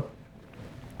of God,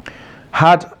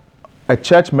 had a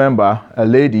church member, a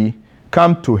lady,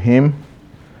 come to him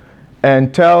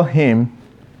and tell him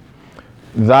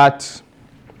that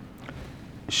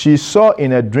she saw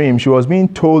in a dream, she was being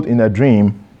told in a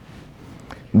dream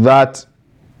that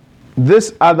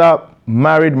this other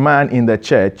married man in the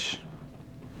church,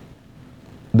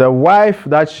 the wife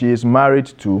that she is married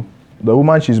to, the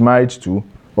woman she's married to,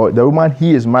 or the woman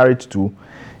he is married to,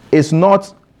 is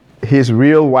not his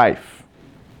real wife.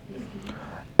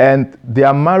 And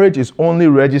their marriage is only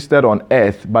registered on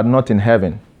earth, but not in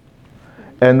heaven.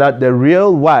 And that the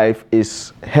real wife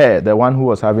is her, the one who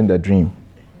was having the dream.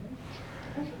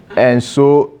 And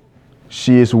so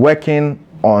she is working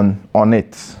on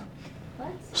it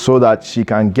so that she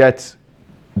can get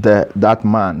that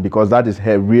man, because that is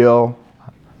her real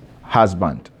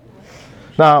husband.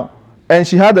 Now, and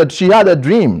she had a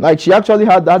dream. Like, she actually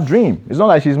had that dream. It's not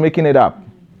like she's making it up.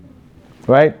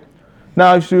 Right?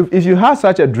 Now, if you have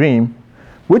such a dream,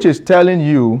 which is telling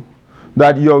you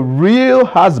that your real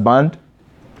husband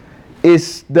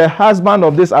is the husband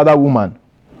of this other woman,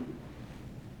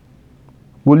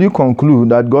 will you conclude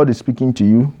that God is speaking to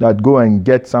you that go and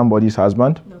get somebody's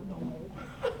husband? No.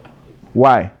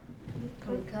 Why?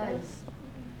 Because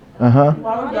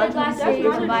Why would God God say in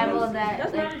the say Bible that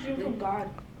That's not a dream from God.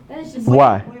 that is just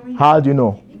Why? How do you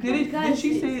know? Did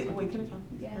she say? Wait, can I talk?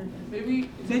 yeah. Maybe.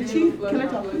 Did she? Can I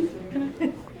talk?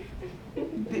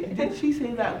 Did she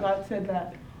say that God said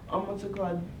that? What's it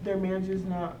called? Their marriage is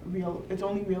not real. It's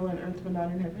only real on earth, but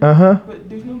not in heaven. But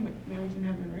there's no marriage in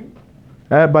heaven,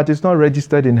 right? But it's not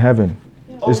registered in heaven.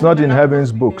 It's not in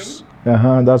heaven's books.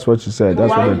 That's what she said. That's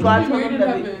Why what would I God tell them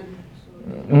that they-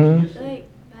 Like,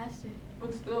 Pastor.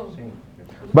 But still.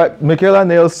 But Michaela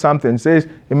nails something. Says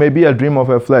it may be a dream of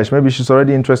her flesh. Maybe she's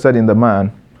already interested in the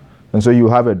man, and so you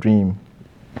have a dream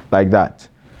like that.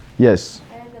 Yes.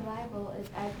 And in the Bible,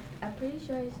 I'm pretty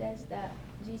sure it says that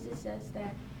Jesus says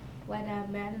that when a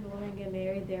man and woman get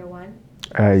married, they're one.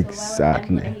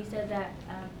 Exactly. And he said that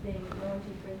they going to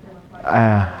break them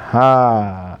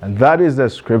apart. That is the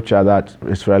scripture that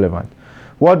is relevant.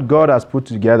 What God has put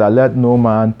together, let no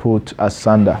man put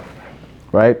asunder.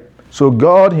 Right? So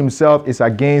God himself is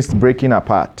against breaking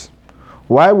apart.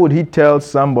 Why would he tell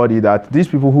somebody that these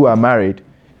people who are married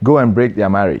go and break their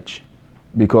marriage?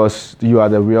 Because you are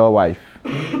the real wife.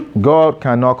 God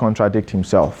cannot contradict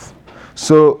himself.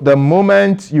 So the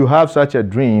moment you have such a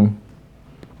dream,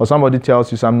 or somebody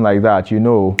tells you something like that, you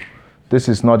know this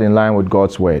is not in line with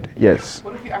God's word. Yes.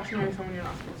 What if you actually marry someone you're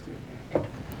not supposed to?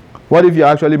 What if you're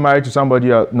actually married to somebody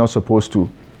you're not supposed to?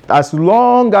 As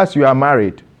long as you are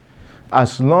married,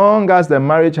 as long as the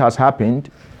marriage has happened,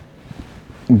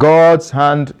 God's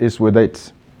hand is with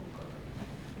it.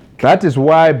 That is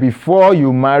why before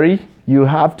you marry, you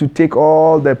have to take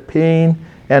all the pain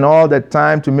and all the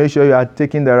time to make sure you are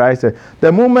taking the right step.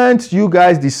 The moment you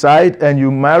guys decide and you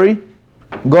marry,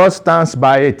 God stands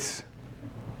by it.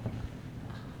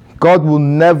 God will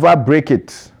never break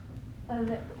it.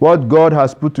 What God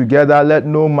has put together, let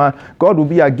no man. God will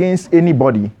be against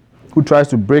anybody who tries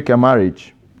to break a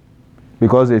marriage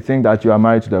because they think that you are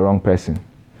married to the wrong person.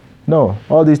 No,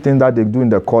 all these things that they do in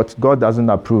the court, God doesn't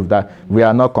approve that we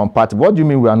are not compatible. What do you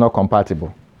mean we are not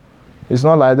compatible? It's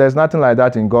not like there's nothing like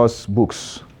that in God's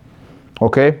books.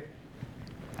 Okay?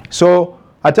 So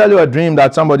I tell you a dream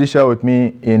that somebody shared with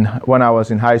me when I was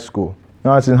in high school.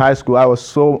 When I was in high school, I was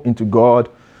so into God,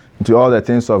 into all the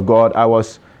things of God. I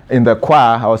was in the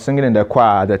choir. I was singing in the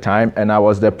choir at the time, and I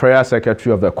was the prayer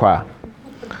secretary of the choir.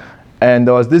 And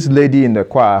there was this lady in the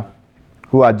choir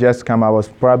who had just come. I was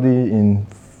probably in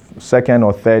second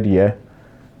or third year,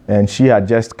 and she had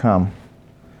just come.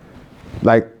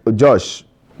 Like Josh,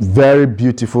 very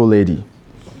beautiful lady.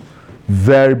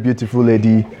 Very beautiful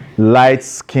lady,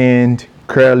 light-skinned,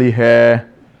 curly hair,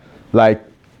 like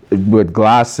with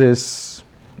glasses.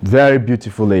 Very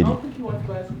beautiful lady. I don't think he wants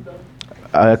glasses though.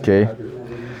 Okay.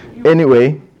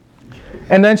 Anyway,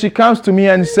 and then she comes to me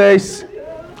and says,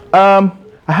 I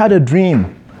had a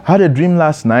dream. I had a dream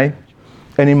last night,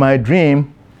 and in my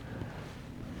dream,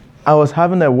 I was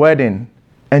having a wedding.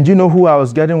 And do you know who I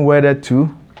was getting wedded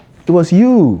to? It was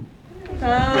you.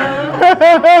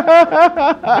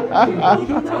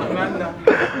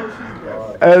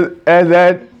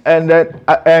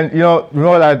 And you know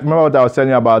remember what I was telling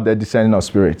you about the descending of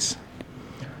spirits.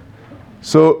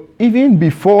 So even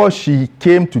before she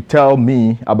came to tell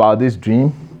me about this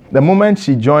dream, the moment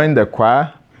she joined the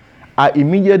choir, I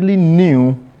immediately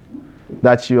knew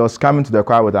that she was coming to the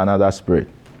choir with another spirit.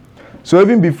 So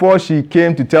even before she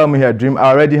came to tell me her dream, I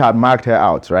already had marked her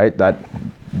out, right? That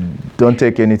don't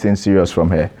take anything serious from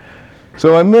her.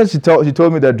 So when she told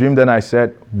me the dream, then I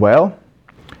said, well,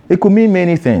 it could mean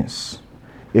many things.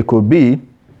 It could be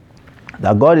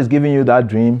that God is giving you that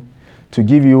dream to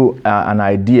give you an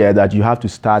idea that you have to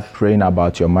start praying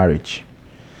about your marriage,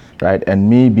 right? And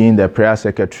me being the prayer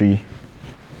secretary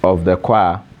of the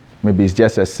choir, maybe it's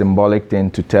just a symbolic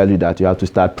thing to tell you that you have to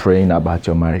start praying about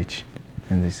your marriage.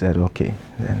 And they said, okay,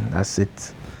 then that's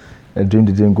it. The dream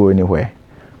didn't go anywhere.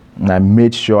 And I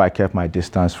made sure I kept my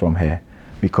distance from her,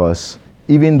 because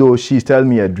even though she's telling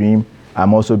me a dream,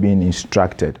 I'm also being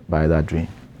instructed by that dream.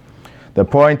 The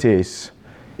point is,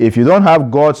 if you don't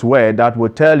have God's word that will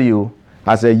tell you,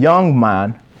 as a young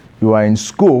man, you are in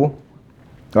school,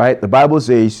 right? The Bible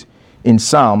says in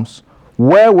Psalms,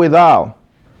 wherewithal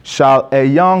shall a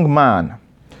young man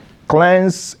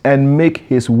cleanse and make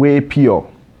his way pure?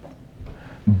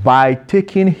 By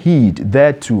taking heed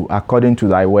thereto according to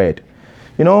thy word.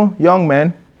 You know, young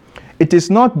men, it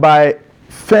is not by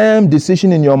firm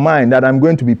decision in your mind that I'm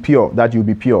going to be pure, that you'll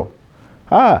be pure.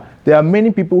 There are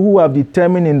many people who have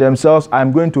determined in themselves,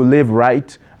 I'm going to live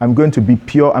right, I'm going to be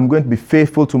pure, I'm going to be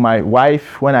faithful to my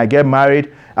wife when I get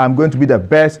married, I'm going to be the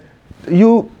best.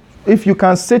 If you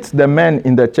can sit the men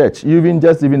in the church, even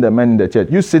the men in the church,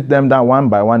 you sit them down one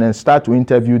by one and start to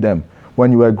interview them.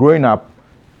 When you were growing up,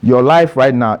 your life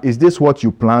right now, is this what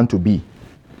you plan to be?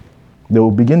 They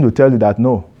will begin to tell you that,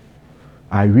 no,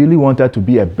 I really wanted to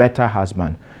be a better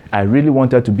husband. I really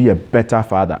wanted to be a better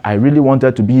father. I really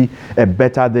wanted to be a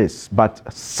better this. But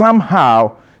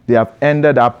somehow they have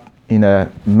ended up in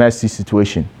a messy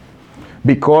situation.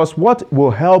 Because what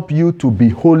will help you to be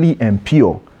holy and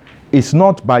pure is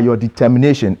not by your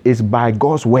determination, it's by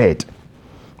God's word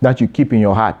that you keep in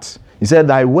your heart. He said,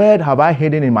 thy word have I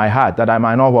hidden in my heart, that I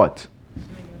might not what?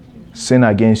 Sin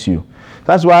against you.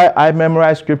 That's why I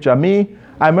memorize scripture.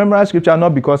 I memorize scripture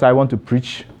not because I want to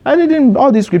preach.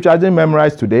 All these scriptures I didn't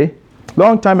memorize today.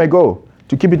 Long time ago,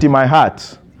 to keep it in my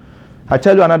heart. I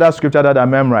tell you another scripture that I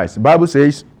memorized. The Bible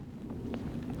says,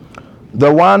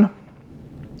 it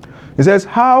says,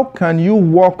 how can you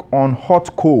walk on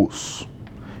hot coals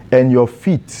and your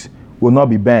feet will not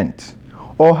be burnt?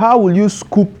 Or how will you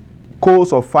scoop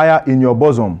coals of fire in your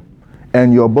bosom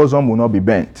and your bosom will not be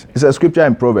burnt? It's a scripture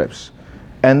in Proverbs.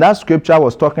 And that scripture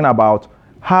was talking about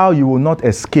how you will not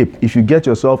escape if you get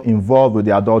yourself involved with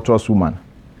the adulterous woman.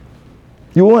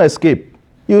 You won't escape.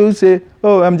 You will say,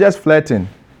 oh, I'm just flirting.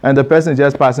 And the person is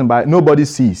just passing by. Nobody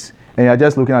sees. And you're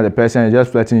just looking at the person and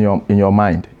just flirting in your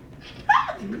mind.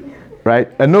 Right?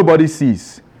 And nobody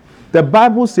sees. The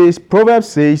Bible says, Proverbs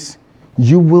says,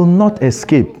 you will not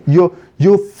escape.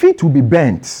 Your feet will be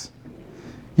bent.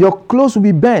 Your clothes will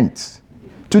be bent.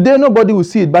 Today, nobody will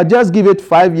see it, but just give it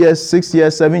 5 years, 6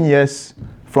 years, 7 years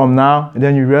from now, and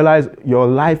then you realize your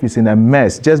life is in a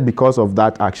mess just because of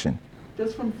that action.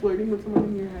 Just from flirting with someone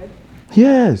in your head?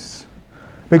 Yes.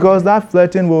 Because that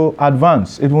flirting will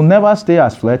advance. It will never stay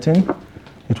as flirting.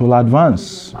 It will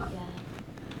advance.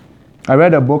 I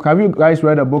read a book. Have you guys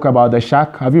read a book about the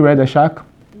Shack? Have you read the Shack?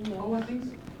 No, I think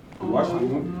so. You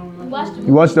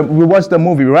watched the movie? We watched the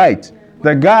movie, right?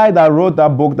 The guy that wrote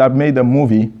that book that made the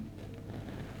movie,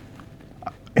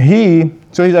 he's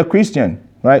a Christian,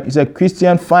 right? He's a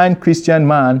Christian, fine Christian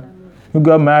man who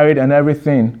got married and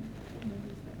everything.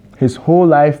 His whole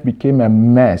life became a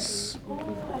mess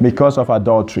because of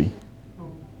adultery.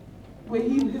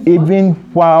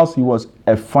 Even whilst he was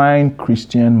a fine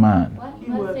Christian man.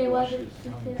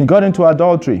 He got into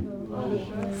adultery.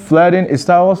 Flirting, it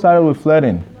all started with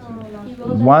flirting.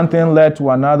 One thing led to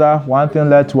another, one thing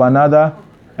led to another.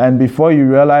 And before you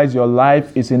realize your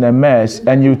life is in a mess,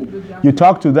 and you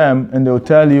talk to them and they'll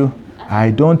tell you, I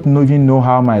don't even know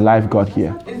how my life got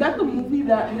here. Is that the movie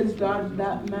that his daughter,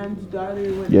 that man's daughter,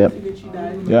 went Yep. to see that she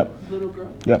died? Yep. Little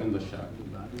girl? Yep. In the shack.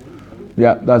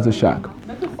 Yeah, that's the Shack.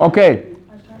 Okay.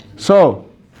 So,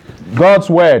 God's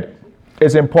word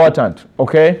is important,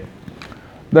 okay?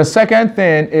 The second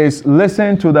thing is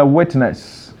listen to the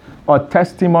witness or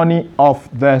testimony of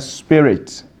the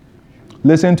Spirit.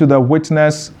 Listen to the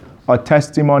witness or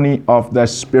testimony of the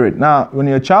Spirit. Now, when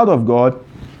you're a child of God,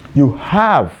 you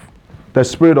have the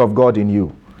Spirit of God in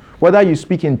you, whether you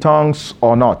speak in tongues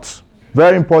or not.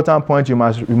 Very important point you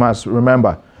must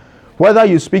remember. Whether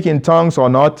you speak in tongues or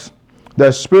not, the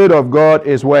Spirit of God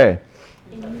is where?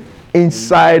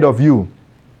 Inside of you.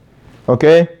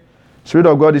 Okay? Spirit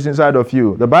of God is inside of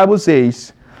you. The Bible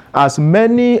says, as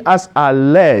many as are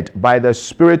led by the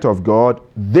Spirit of God,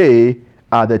 they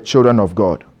are the children of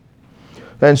God.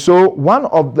 And so one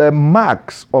of the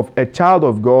marks of a child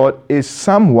of God is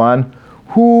someone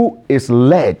who is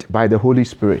led by the Holy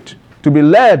Spirit. To be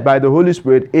led by the Holy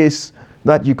Spirit is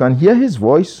that you can hear his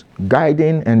voice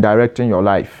guiding and directing your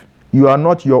life. You are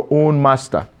not your own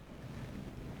master.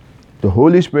 The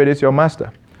Holy Spirit is your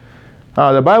master.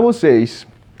 Now, the Bible says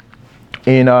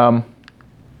in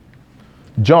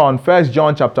John, 1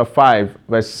 John chapter 5,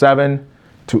 verse 7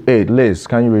 to 8. Liz,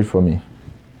 can you read for me?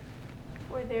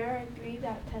 For there are three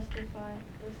that testify,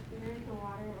 the Spirit, the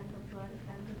water, and the blood,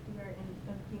 and the Spirit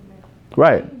of human.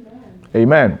 Right.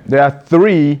 Amen. There are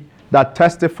three that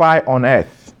testify on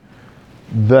earth.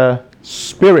 The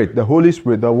Spirit, the Holy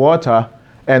Spirit, the water,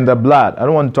 and the blood. I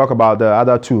don't want to talk about the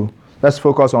other two. Let's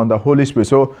focus on the Holy Spirit.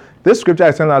 So this scripture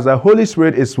is telling us the Holy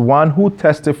Spirit is one who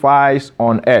testifies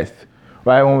on earth.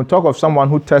 Right? When we talk of someone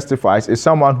who testifies, it's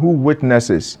someone who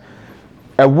witnesses.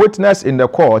 A witness in the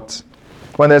court,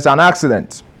 when there's an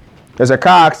accident, there's a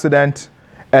car accident,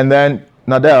 and then,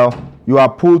 Nadel, you are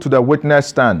pulled to the witness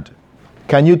stand.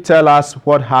 Can you tell us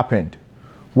what happened?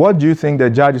 What do you think the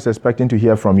judge is expecting to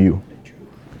hear from you?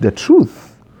 The truth.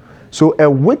 So a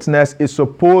witness is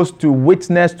supposed to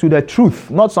witness to the truth,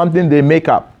 not something they make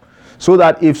up. So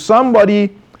that if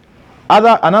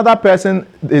another person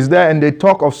is there and they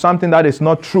talk of something that is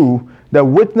not true, the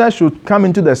witness should come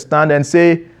into the stand and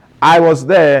say, I was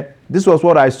there, this was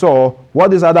what I saw,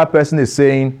 what this other person is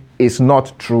saying is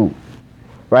not true.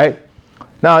 Right?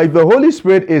 Now, if the Holy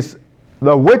Spirit is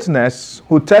the witness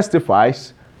who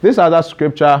testifies, this other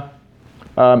scripture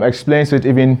explains it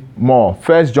even more.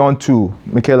 1 John 2.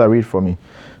 Michaela, read for me.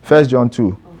 1 John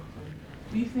 2.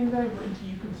 These things I have written to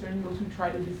you concerning those who try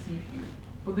to deceive you.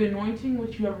 But the anointing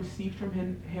which you have received from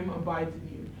him abides in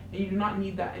you, and you do not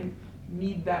need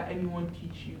that anyone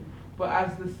teach you. But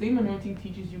as the same anointing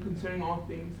teaches you concerning all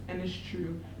things, and is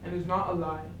true, and is not a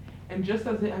lie, and just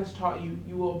as it has taught you,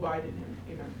 you will abide in him.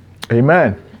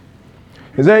 Amen. Amen.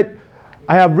 He said,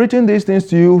 I have written these things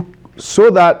to you so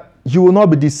that you will not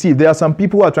be deceived. There are some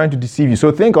people who are trying to deceive you.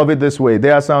 So think of it this way.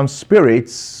 There are some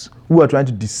spirits who are trying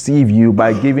to deceive you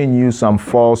by giving you some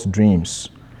false dreams.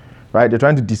 Right? They're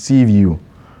trying to deceive you.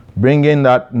 Bring in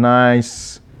that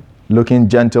nice looking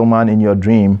gentleman in your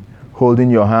dream, holding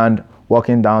your hand,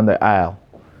 walking down the aisle.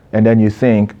 And then you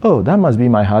think, oh, that must be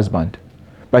my husband.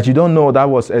 But you don't know that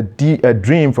was a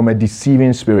dream from a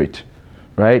deceiving spirit.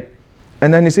 Right?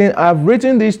 And then he's saying, I've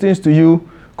written these things to you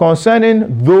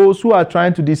concerning those who are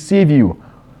trying to deceive you.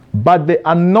 But the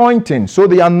anointing, so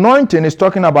the anointing is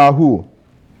talking about who?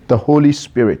 The Holy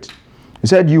Spirit. He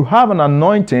said, you have an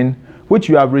anointing which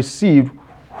you have received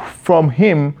from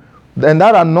him, and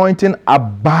that anointing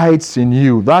abides in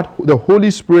you. That the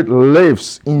Holy Spirit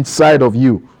lives inside of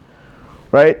you.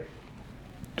 Right?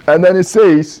 And then it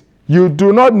says, you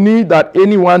do not need that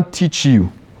anyone teach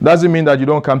you. Doesn't mean that you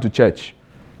don't come to church.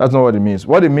 That's not what it means.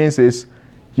 What it means is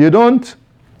you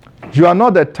are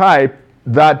not the type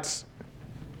that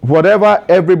whatever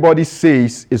everybody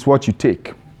says is what you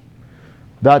take.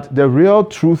 That the real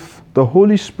truth, the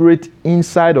Holy Spirit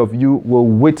inside of you will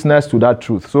witness to that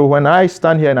truth. So when I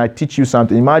stand here and I teach you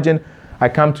something, imagine I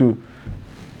come to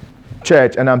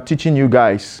church and I'm teaching you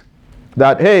guys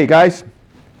that, hey guys,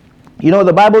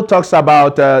 the Bible talks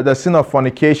about the sin of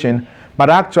fornication,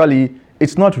 but actually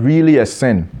it's not really a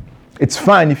sin. It's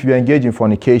fine if you engage in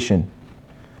fornication.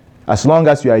 As long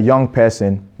as you're a young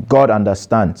person, God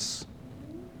understands.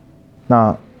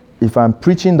 Now, if I'm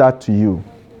preaching that to you,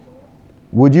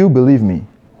 would you believe me?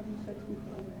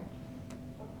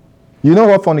 You know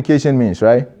what fornication means,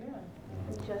 right?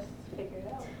 Just figure it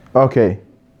out. Okay.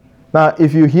 Now,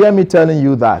 if you hear me telling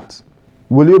you that,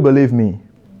 will you believe me?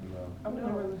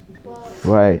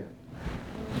 Right.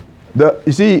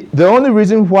 You see, the only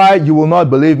reason why you will not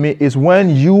believe me is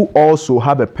when you also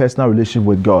have a personal relationship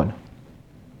with God.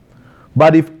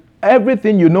 But if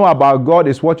everything you know about God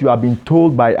is what you have been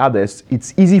told by others,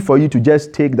 it's easy for you to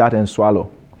just take that and swallow,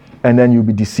 and then you'll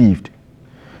be deceived.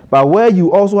 But where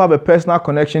you also have a personal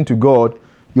connection to God,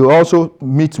 you also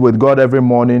meet with God every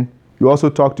morning, you also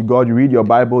talk to God, you read your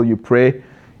Bible, you pray.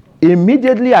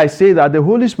 Immediately I say that the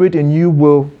Holy Spirit in you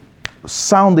will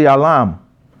sound the alarm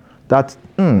that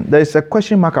there's a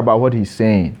question mark about what he's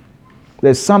saying.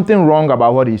 There's something wrong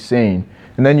about what he's saying.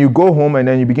 And then you go home and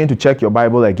then you begin to check your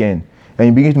Bible again. And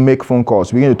you begin to make phone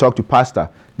calls. You begin to talk to pastor.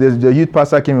 The youth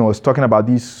pastor came and was talking about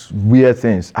these weird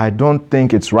things. I don't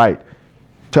think it's right.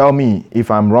 Tell me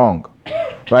if I'm wrong.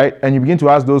 Right? And you begin to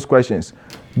ask those questions.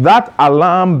 That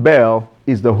alarm bell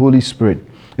is the Holy Spirit.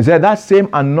 He said that same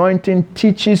anointing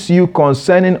teaches you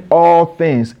concerning all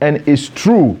things and is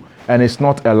true and it's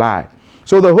not a lie.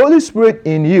 So the Holy Spirit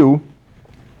in you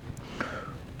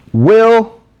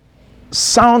will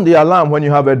sound the alarm when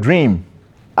you have a dream.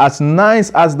 As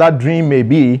nice as that dream may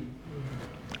be,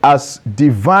 as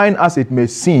divine as it may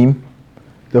seem,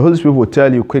 the Holy Spirit will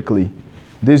tell you quickly,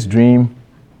 this dream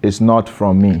is not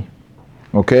from me.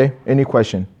 Okay? Any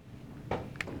question?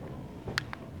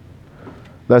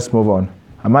 Let's move on.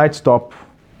 I might stop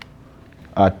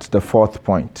at the 4th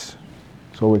point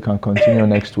so we can continue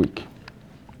next week.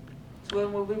 So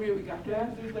then we'll leave you a week after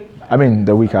that? I mean,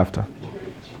 the week after.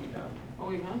 Oh,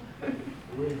 wait, huh?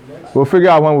 We'll figure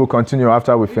out when we'll continue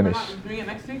after we finish. We're not doing it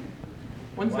next week?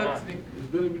 When's next week? It's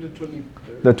going to be the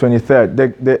 23rd. The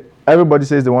 23rd. Everybody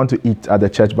says they want to eat at the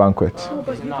church banquet. Oh,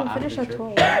 but you can finish at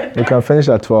 12. Right? We can finish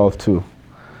at 12 too.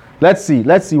 Let's see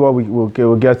what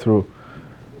we'll get through.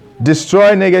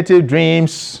 Destroy negative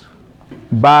dreams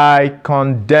by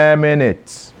condemning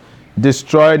it.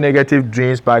 Destroy negative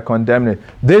dreams by condemning it.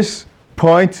 This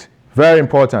point, very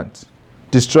important.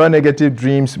 Destroy negative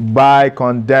dreams by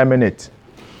condemning it.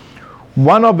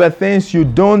 One of the things you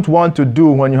don't want to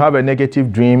do when you have a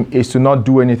negative dream is to not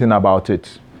do anything about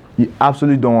it. You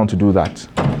absolutely don't want to do that.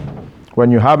 When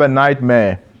you have a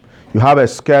nightmare, you have a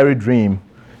scary dream,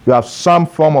 you have some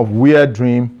form of weird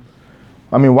dream.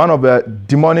 I mean, one of the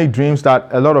demonic dreams that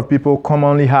a lot of people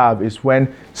commonly have is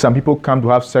when some people come to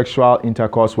have sexual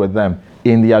intercourse with them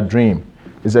in their dream.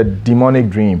 It's a demonic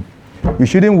dream. You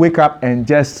shouldn't wake up and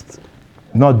just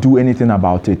not do anything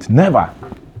about it. Never.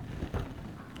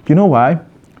 You know why?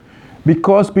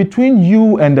 Because between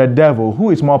you and the devil,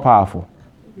 who is more powerful?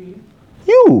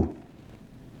 You.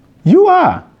 You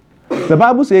are. The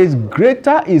Bible says,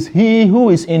 greater is he who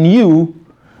is in you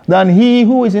than he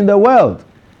who is in the world.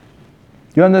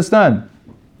 You understand?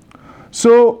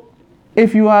 So,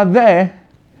 if you are there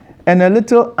and a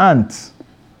little ant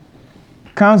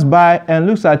comes by and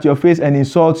looks at your face and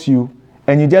insults you,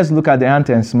 and you just look at the ant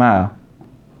and smile,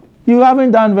 you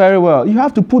haven't done very well. You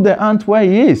have to put the ant where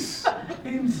he is.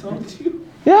 Insult you?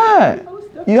 Yeah.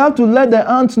 You have to let the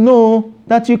ant know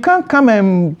that you can't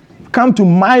come to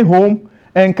my home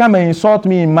and come and insult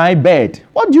me in my bed.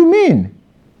 What do you mean?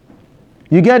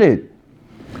 You get it?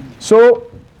 So,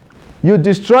 you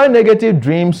destroy negative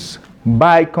dreams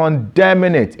by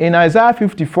condemning it. In Isaiah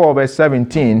 54, verse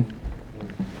 17,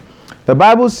 the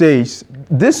Bible says,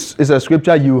 this is a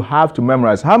scripture you have to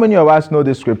memorize. How many of us know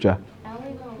this scripture? I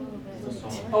only know a little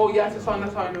bit. Oh, yeah, it's a song.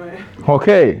 That's how I know it.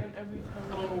 Okay. I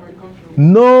don't know where it comes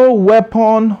from. No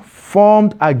weapon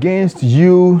formed against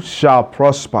you shall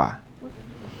prosper,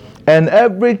 and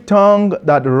every tongue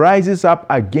that rises up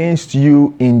against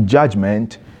you in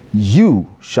judgment, you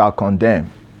shall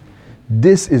condemn.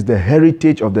 This is the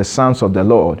heritage of the sons of the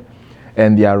Lord,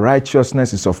 and their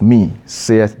righteousness is of me,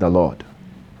 saith the Lord.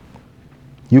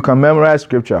 You can memorize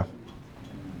scripture.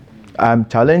 I'm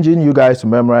challenging you guys to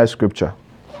memorize scripture.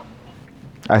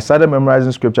 I started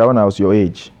memorizing scripture when I was your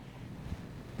age.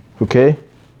 Okay?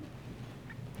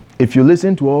 If you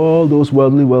listen to all those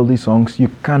worldly songs, you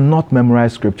cannot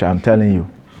memorize scripture, I'm telling you.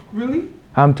 Really?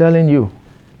 I'm telling you.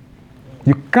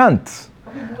 You can't.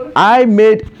 I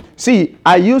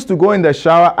used to go in the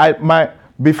shower.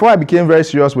 Before I became very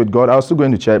serious with God, I was still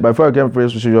going to church, but before I became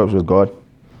very serious with God,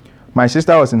 my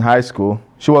sister was in high school.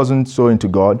 She wasn't so into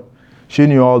God. She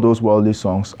knew all those worldly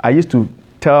songs. I used to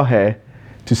tell her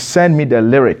to send me the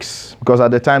lyrics, because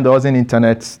at the time there wasn't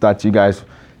internet that you guys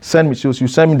send me. You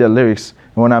send me the lyrics,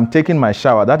 and when I'm taking my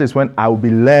shower, that is when I will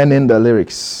be learning the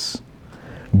lyrics.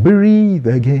 Breathe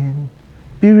again,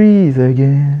 breathe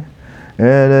again.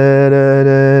 That's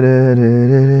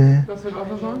a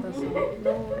gospel song?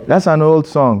 That's an old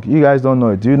song. You guys don't know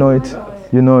it. Do you know it?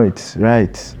 You know it,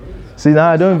 right? See, now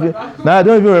I don't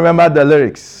even remember the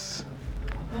lyrics.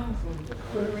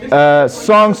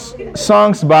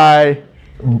 Songs by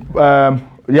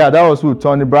that was who?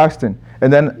 Tony Braxton.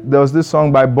 And then there was this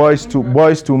song by Boys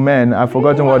to Men. I've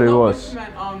forgotten what it was.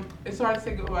 It's hard to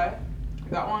say goodbye.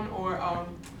 That one, or I'll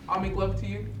Make Love to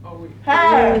You. Oh wait.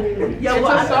 Hey! It's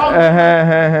a song.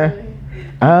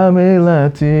 I'll make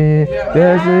love to you.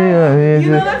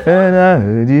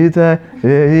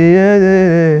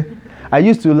 I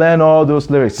used to learn all those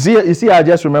lyrics. You see, I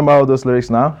just remember all those lyrics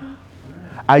now.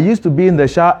 I used to be in the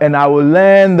shower and I will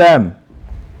learn them.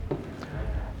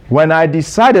 When I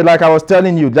decided, like I was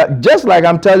telling you, that just like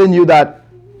I'm telling you that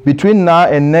between now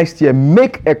and next year,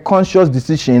 make a conscious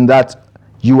decision that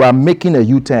you are making a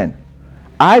U-turn.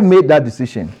 I made that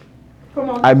decision.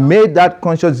 I made that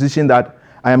conscious decision that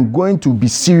I am going to be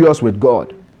serious with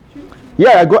God.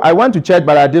 Yeah, I went to church,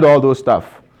 but I did all those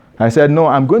stuff. I said, no,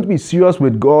 I'm going to be serious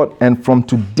with God, and from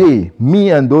today,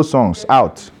 me and those songs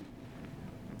out.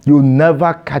 You'll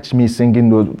never catch me singing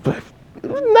those.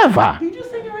 Never. You just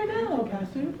sing it right now,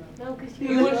 Pastor. No, because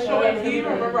He was showing. He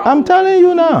remember. I'm telling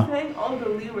you now. He's saying all the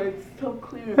lyrics so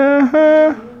clear.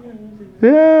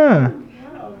 Yeah.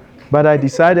 But I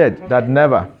decided that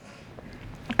never.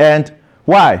 And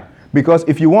why? Because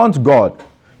if you want God,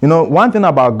 you know, one thing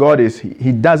about God is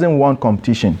he doesn't want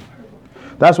competition.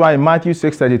 That's why in Matthew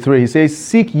 6:33, he says,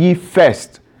 seek ye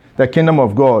first the kingdom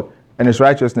of God and his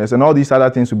righteousness, and all these other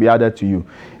things will be added to you.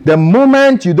 The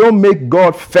moment you don't make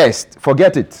God first,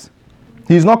 forget it.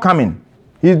 He's not coming.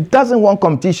 He doesn't want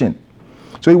competition.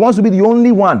 So he wants to be the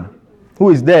only one who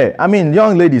is there. I mean,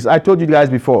 young ladies, I told you guys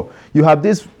before, you have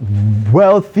this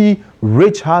wealthy,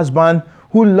 rich husband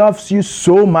who loves you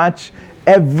so much,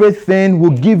 everything,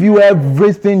 will give you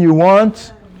everything you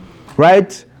want,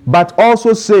 right? But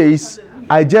also says,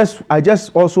 I just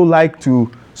also like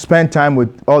to spend time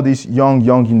with all these young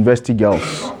university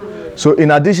girls. So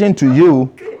in addition to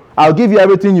you, I'll give you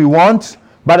everything you want,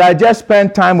 but I just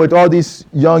spend time with all these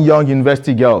young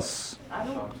university girls.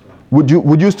 Would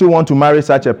you still want to marry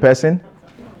such a person?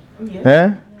 Yes.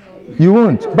 Eh? You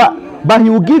won't. But he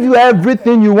will give you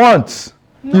everything you want.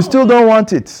 No, you still don't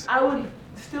want it. I would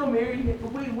still marry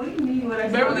him. Wait, what do you mean when I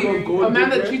say Beverly, marry? a man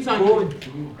that cheats on you.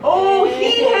 Oh,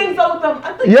 he hangs out with them.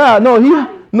 I thought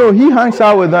He hangs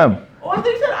out with them. Oh, I thought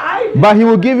you said I. But he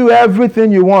will give you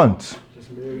everything you want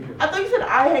I thought you said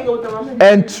I hang out with them. I'm like,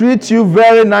 and treat you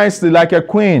very nicely like a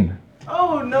queen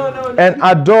oh no. and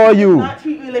adore He you. does not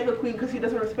treat me like a queen because he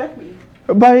doesn't respect me.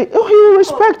 But he will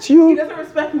respect He you. doesn't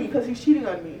respect me because he's cheating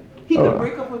on me. He could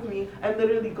break up with me and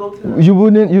literally go to.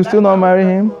 You still not marry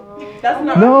him? That's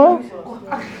not. No.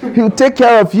 He'll take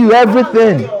care of you,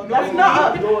 everything. That's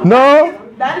not. No?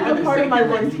 That is a part of my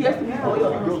list. He has to be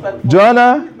loyal and respectful.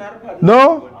 Joanna? He's not a part of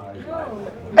No?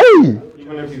 Hey!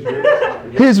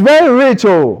 He's very rich,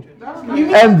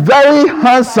 and very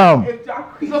handsome. If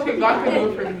Jack He's okay. God can do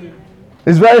it for me.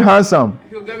 He's very handsome.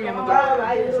 He'll get me another.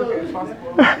 It's okay. It's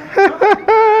possible.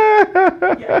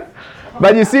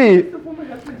 But you see,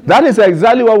 that is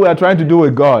exactly what we are trying to do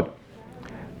with God.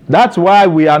 That's why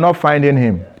we are not finding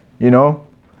him, you know?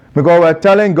 Because we're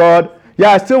telling God,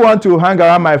 yeah, I still want to hang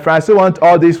around my friends, I still want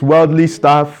all this worldly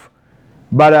stuff,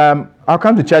 but I'll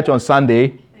come to church on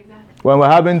Sunday. When we're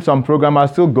having some program, I'll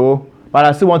still go, but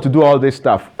I still want to do all this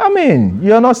stuff. I mean,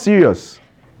 you're not serious.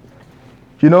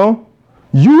 You know?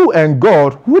 You and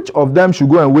God, which of them should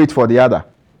go and wait for the other?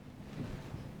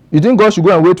 You think God should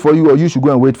go and wait for you, or you should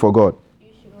go and wait for God?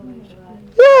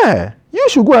 Yeah, you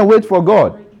should go and wait for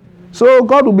God. So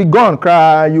God will be gone,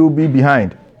 cry, you'll be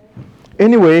behind.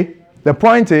 Anyway, the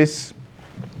point is,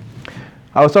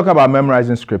 I was talking about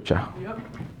memorizing scripture.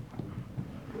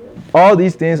 All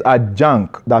these things are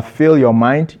junk that fill your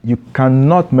mind. You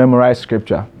cannot memorize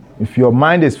scripture. If your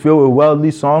mind is filled with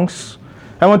worldly songs,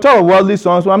 and when I talk about worldly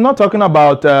songs, well, I'm not talking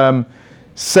about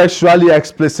sexually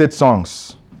explicit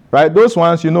songs, right? Those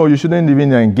ones, you shouldn't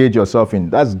even engage yourself in.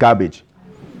 That's garbage,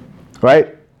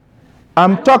 right?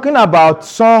 I'm talking about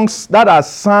songs that are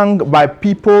sung by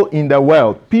people in the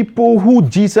world, people who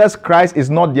Jesus Christ is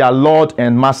not their Lord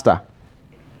and Master,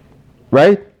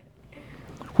 right?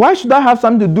 Why should that have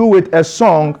something to do with a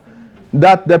song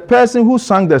that the person who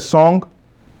sang the song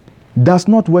does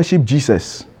not worship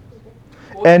Jesus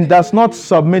and does not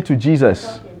submit to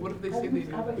Jesus? What if they say they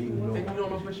do? And you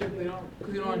don't know for sure if they don't,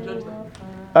 because you don't want to judge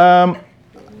them.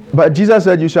 But Jesus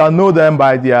said, you shall know them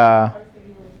by their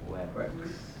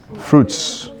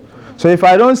fruits. So if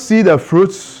I don't see the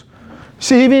fruits,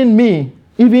 see, even me,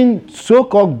 even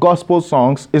so-called gospel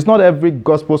songs, it's not every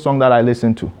gospel song that I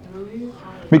listen to.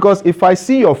 Because if I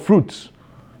see your fruits,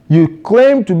 you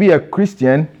claim to be a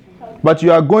Christian, but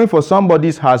you are going for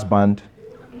somebody's husband,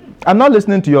 I'm not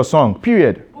listening to your song,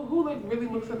 period. Well, who really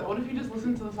looks at that? What if you just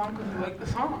listen to the song because you like the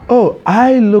song? Oh,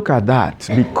 I look at that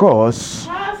because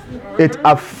it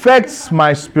affects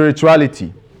my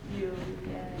spirituality.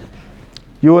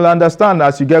 You will understand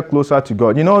as you get closer to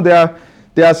God.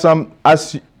 There are some,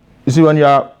 as you see, when you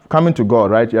are coming to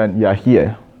God, right? You are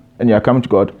here and you are coming to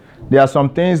God. There are some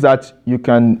things that you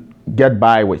can get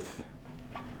by with.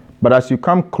 But as you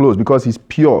come close, because He's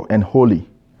pure and holy,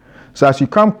 so as you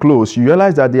come close, you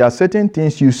realize that there are certain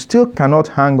things you still cannot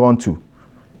hang on to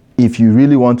if you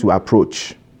really want to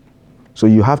approach. So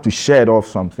you have to shed off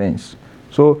some things.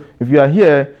 So if you are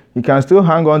here, you can still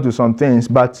hang on to some things,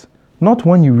 but not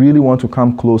when you really want to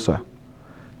come closer.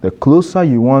 The closer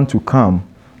you want to come,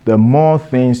 the more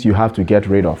things you have to get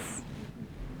rid of.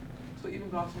 So even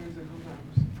gospel music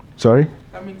sometimes. Sorry?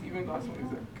 That means even gospel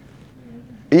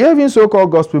music. Even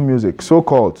so-called gospel music,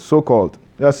 so-called.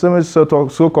 There are so many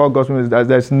so-called gospel music.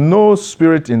 There's no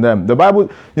spirit in them. The Bible,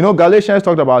 Galatians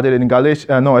talked about it in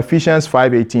Ephesians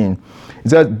 5:18. It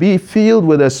says, be filled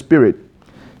with the Spirit,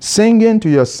 Singing to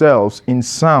yourselves in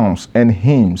psalms and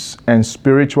hymns and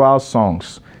spiritual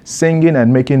songs, singing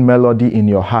and making melody in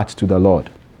your heart to the Lord.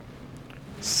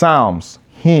 Psalms,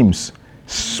 hymns,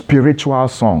 spiritual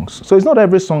songs. So it's not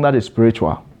every song that is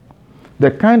spiritual.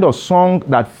 The kind of song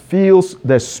that fills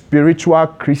the spiritual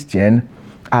Christian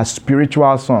are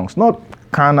spiritual songs, not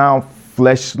carnal,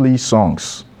 fleshly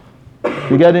songs.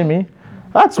 You getting me?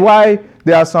 That's why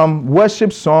there are some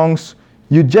worship songs,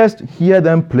 you just hear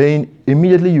them playing,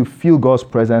 immediately you feel God's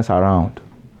presence around.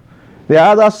 There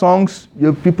are other songs,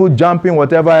 people jumping,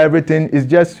 whatever, everything is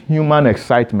just human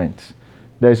excitement.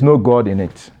 There is no God in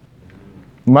it.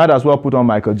 You might as well put on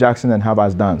Michael Jackson and have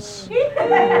us dance.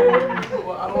 Well,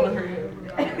 I don't want to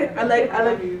hear you. I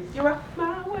like you rock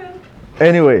my world.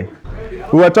 Anyway,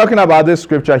 we were talking about this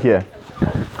scripture here.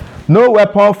 No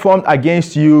weapon formed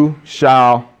against you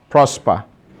shall prosper.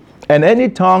 And any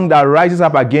tongue that rises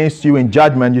up against you in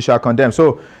judgment, you shall condemn.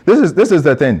 So this is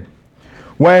the thing.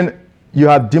 When you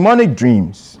have demonic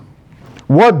dreams,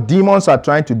 what demons are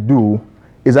trying to do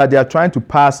is that they are trying to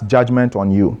pass judgment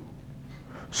on you.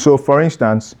 So for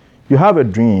instance, you have a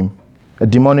dream, a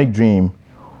demonic dream,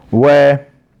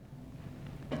 where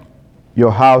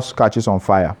your house catches on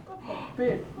fire.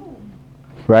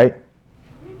 Right?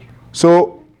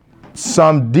 So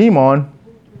some demon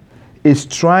is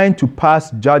trying to pass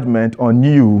judgment on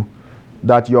you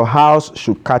that your house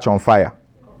should catch on fire.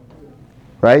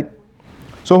 Right?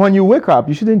 So when you wake up,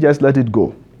 you shouldn't just let it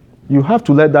go. You have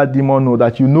to let that demon know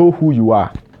that you know who you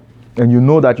are and you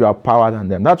know that you are power than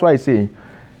them. That's why I say,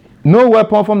 no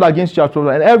weapon formed against you shall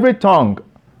prosper, and every tongue.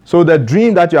 So the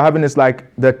dream that you're having is like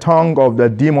the tongue of the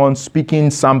demon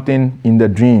speaking something in the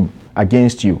dream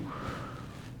against you.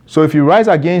 So if you rise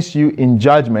against you in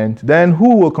judgment, then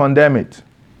who will condemn it?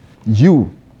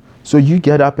 You. So you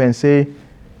get up and say,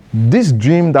 this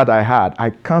dream that I had, I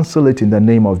cancel it in the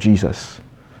name of Jesus.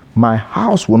 My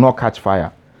house will not catch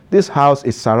fire. This house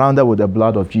is surrounded with the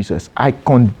blood of Jesus. I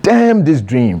condemn this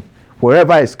dream.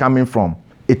 Wherever it's coming from,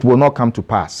 it will not come to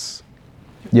pass.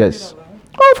 Yes.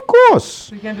 Of course.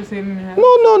 So you can't just say it in your head?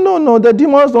 No. The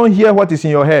demons don't hear what is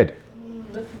in your head.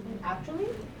 Actually?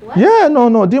 What? Yeah,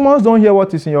 no. Demons don't hear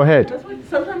what is in your head.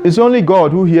 It's only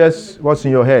God who hears what's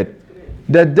in your head.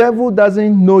 The devil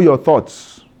doesn't know your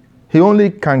thoughts. He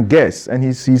only can guess, and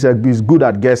he's good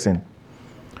at guessing.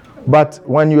 But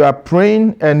when you are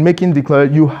praying and making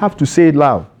declaration, you have to say it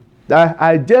loud.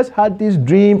 I just had this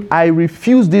dream. I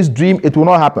refuse this dream. It will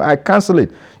not happen. I cancel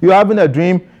it. You're having a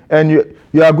dream, and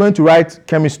you are going to write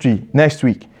chemistry next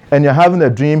week. And you're having a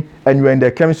dream, and you're in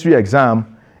the chemistry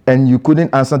exam, and you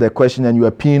couldn't answer the question, and you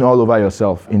are peeing all over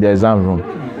yourself in the exam room.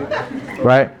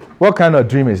 Right? What kind of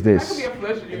dream is this?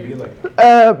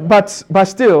 But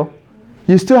still,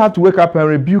 you still have to wake up and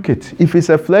rebuke it. If it's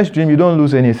a flesh dream, you don't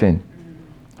lose anything.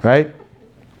 Right?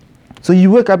 So you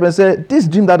wake up and say, this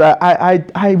dream that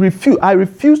I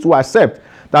refuse to accept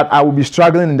that I will be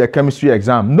struggling in the chemistry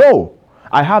exam. No,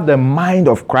 I have the mind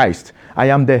of Christ. I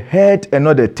am the head and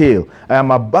not the tail. I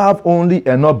am above only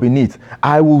and not beneath.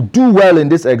 I will do well in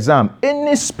this exam.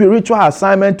 Any spiritual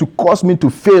assignment to cause me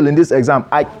to fail in this exam,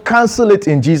 I cancel it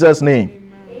in Jesus'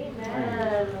 name.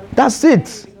 Amen. That's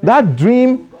it. That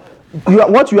dream,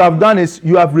 what you have done is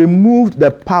you have removed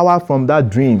the power from that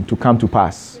dream to come to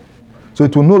pass. So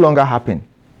it will no longer happen.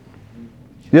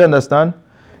 You understand?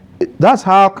 That's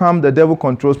how come the devil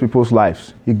controls people's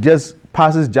lives. He just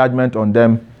passes judgment on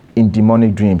them in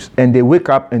demonic dreams. And they wake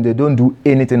up and they don't do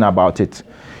anything about it.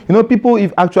 You know, people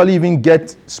actually even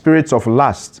get spirits of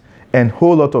lust and a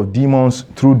whole lot of demons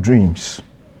through dreams.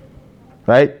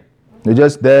 Right? You're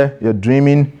just there, you're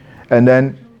dreaming, and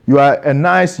then you are a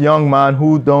nice young man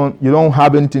who you don't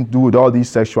have anything to do with all these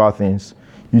sexual things.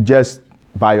 You just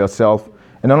by yourself.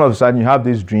 And all of a sudden you have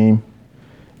this dream,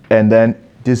 and then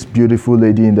this beautiful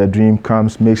lady in the dream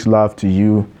comes, makes love to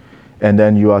you, and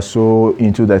then you are so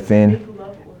into the thing,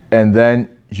 and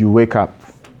then you wake up,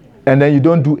 and then you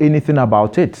don't do anything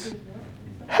about it.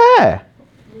 Hey,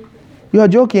 you are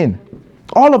joking.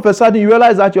 All of a sudden you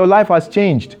realize that your life has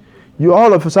changed.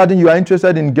 All of a sudden you are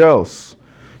interested in girls.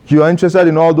 You are interested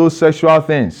in all those sexual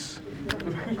things.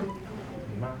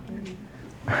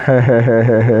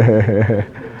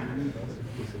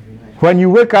 When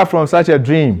you wake up from such a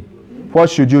dream,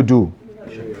 what should you do?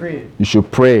 You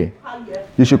should pray.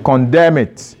 You should condemn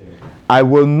it. I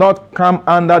will not come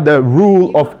under the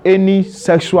rule of any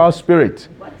sexual spirit.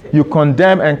 You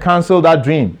condemn and cancel that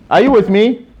dream. Are you with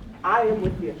me? I am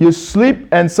with you. You sleep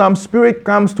and some spirit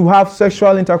comes to have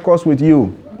sexual intercourse with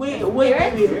you. Wait.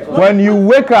 When you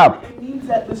wake up. It means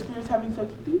that the spirit's having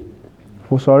sex with you?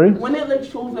 Oh, sorry? When it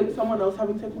shows someone else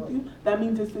having sex with you, that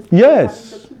means it's the spirit having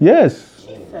sex with you? Yes.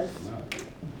 Jesus.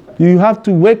 You have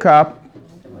to wake up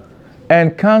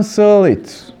and cancel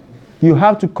it. You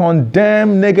have to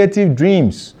condemn negative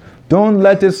dreams. Don't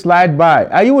let it slide by.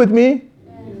 Are you with me?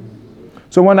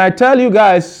 So when I tell you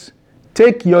guys,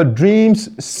 take your dreams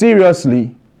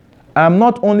seriously, I'm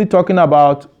not only talking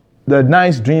about the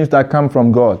nice dreams that come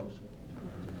from God.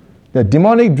 The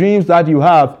demonic dreams that you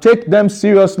have, take them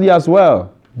seriously as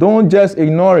well. Don't just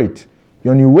ignore it.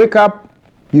 When you wake up,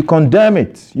 you condemn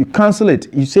it. You cancel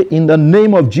it. You say, in the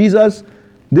name of Jesus,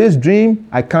 this dream,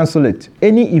 I cancel it.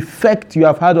 Any effect you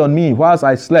have had on me whilst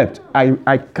I slept,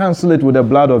 I cancel it with the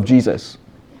blood of Jesus.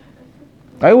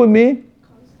 Are you with me?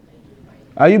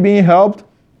 Are you being helped?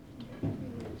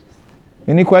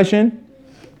 Any question?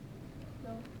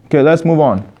 Okay, let's move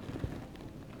on.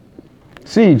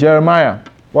 See, Jeremiah.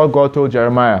 What God told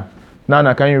Jeremiah.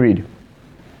 Nana, can you read?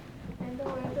 And the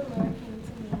word of the Lord came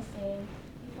to me, saying,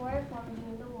 Before I formed you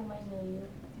in the womb, I knew you.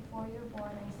 Before you were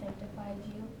born, I sanctified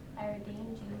you. I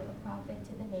ordained you a prophet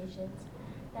to the nations.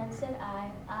 Then said I,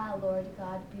 Ah, Lord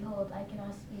God, behold, I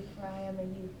cannot speak, for I am a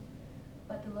youth.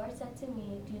 But the Lord said to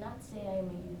me, Do not say I am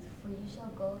a youth, for you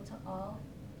shall go to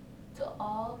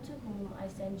all to whom I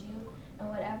send you, and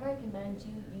whatever I command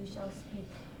you, you shall speak.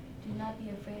 Do not be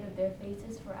afraid of their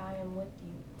faces, for I am with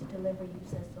you to deliver you,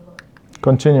 says the Lord.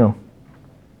 Continue.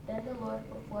 Then the Lord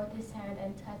put forth his hand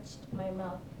and touched my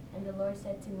mouth. And the Lord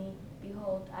said to me,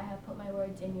 Behold, I have put my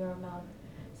words in your mouth.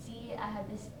 See, I have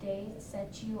this day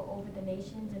set you over the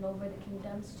nations and over the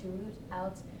kingdoms to root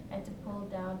out and to pull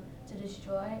down, to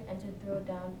destroy and to throw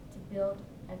down, to build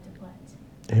and to plant.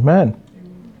 Amen.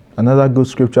 Another good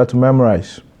scripture to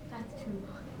memorize. That's too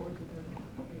long.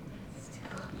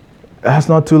 That's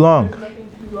not too long.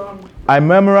 I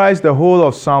memorized the whole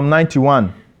of Psalm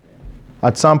 91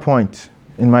 at some point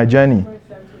in my journey.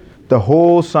 The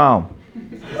whole Psalm.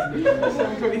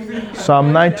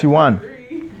 Psalm 91.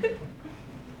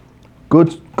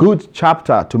 Good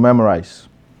chapter to memorize.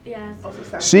 Yes.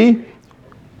 See?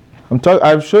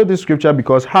 I've showed this scripture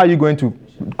because how are you going to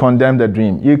condemn the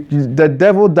dream? The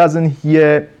devil doesn't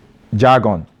hear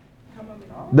jargon.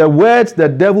 The words the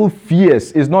devil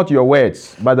fears is not your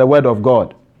words, but the word of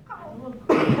God.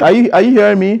 Are you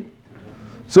hearing me?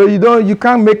 So you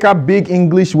can't make up big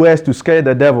English words to scare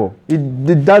the devil.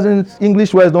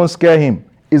 English words don't scare him.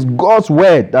 It's God's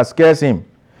word that scares him.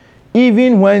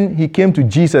 Even when he came to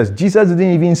Jesus, Jesus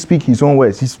didn't even speak his own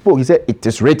words. He spoke, he said, it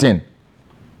is written.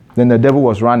 Then the devil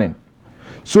was running.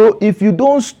 So if you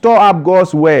don't store up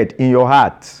God's word in your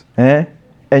heart,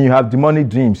 and you have demonic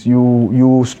dreams,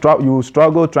 you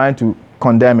struggle trying to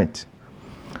condemn it.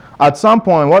 At some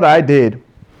point, what I did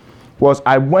was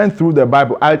I went through the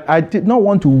Bible. I did not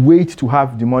want to wait to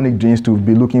have demonic dreams to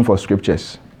be looking for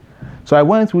scriptures. So I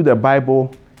went through the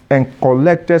Bible and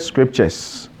collected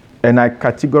scriptures, and I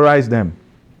categorized them.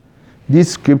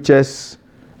 These scriptures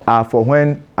are for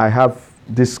when I have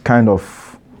this kind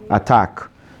of attack.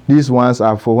 These ones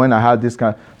are for when I have this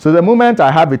kind. So the moment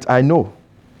I have it, I know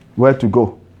where to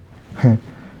go. And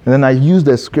then I use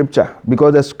the scripture,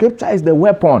 because the scripture is the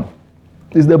weapon.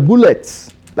 It's the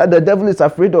bullets that the devil is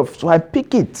afraid of. So I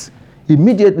pick it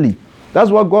immediately. That's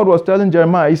what God was telling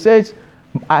Jeremiah. He says,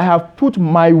 I have put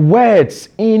my words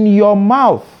in your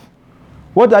mouth.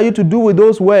 What are you to do with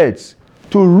those words?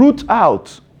 To root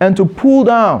out and to pull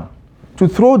down, to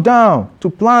throw down, to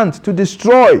plant, to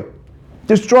destroy.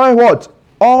 Destroy what?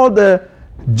 All the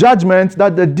judgments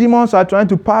that the demons are trying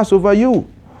to pass over you,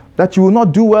 that you will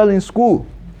not do well in school.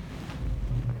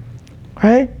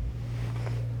 Right?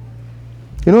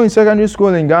 You know, in secondary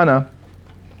school in Ghana,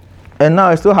 and now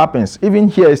it still happens. Even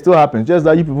here, it still happens. Just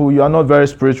that you people, you are not very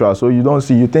spiritual, so you don't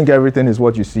see. You think everything is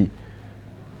what you see.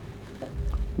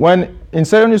 When in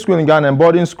secondary school in Ghana and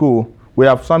boarding school, we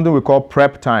have something we call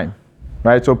prep time,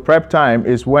 right? So prep time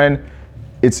is when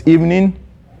it's evening.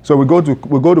 So we go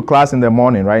to class in the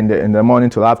morning, right? In the morning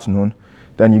till afternoon.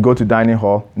 Then you go to dining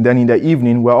hall. And then in the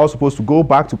evening, we're all supposed to go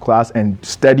back to class and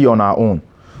study on our own.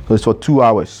 So it's for 2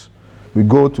 hours. We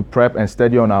go to prep and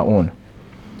study on our own.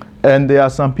 And there are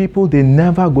some people, they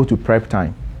never go to prep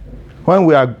time. When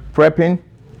we are prepping,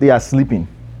 they are sleeping.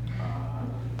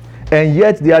 And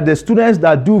yet they are the students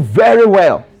that do very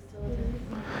well.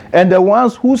 And the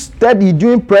ones who study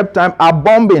during prep time are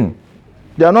bombing.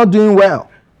 They are not doing well.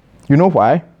 You know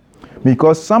why?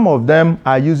 Because some of them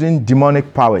are using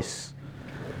demonic powers.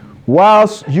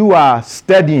 Whilst you are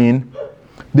studying,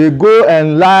 they go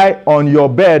and lie on your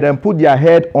bed and put their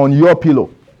head on your pillow.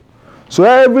 So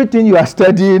everything you are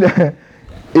studying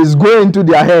is going to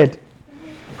their head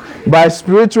by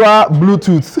spiritual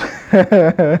Bluetooth.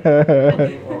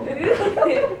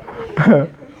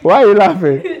 Why are you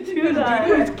laughing?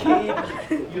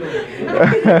 He's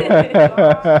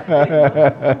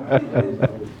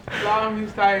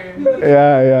tired.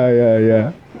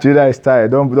 Yeah. Judah is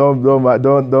tired.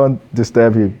 Don't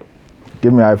disturb him.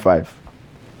 Give me a high five.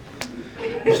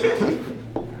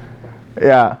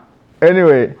 Yeah.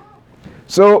 Anyway,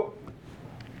 so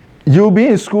you'll be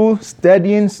in school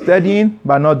studying,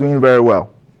 but not doing very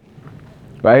well.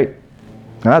 Right?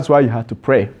 And that's why you have to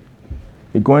pray.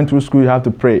 You're going through school, you have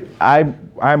to pray.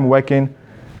 I'm working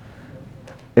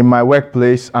in my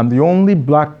workplace. I'm the only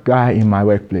black guy in my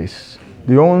workplace.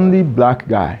 The only black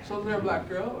guy. So is there a black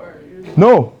girl or?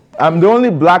 No, I'm the only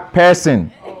black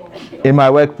person in my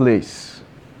workplace.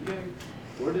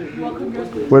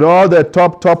 With all the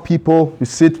top people who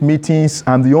sit meetings,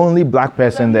 I'm the only black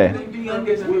person there.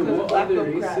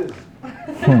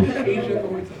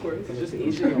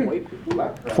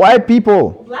 White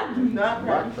people.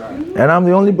 And I'm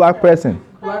the only black person.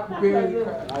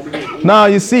 Now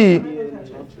you see,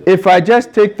 if I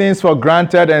just take things for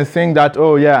granted and think that,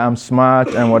 oh yeah, I'm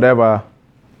smart and whatever,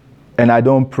 and I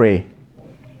don't pray,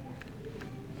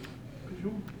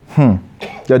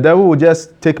 the devil will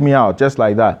just take me out just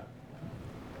like that.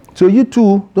 So you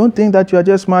too, don't think that you are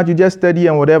just smart, you just study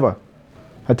and whatever.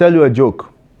 I'll tell you a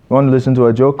joke. You want to listen to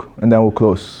a joke? And then we'll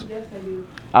close. Yes, I do.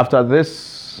 After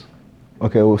this,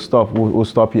 okay, we'll stop. We'll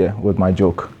stop here with my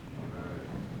joke.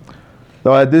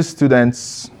 There were these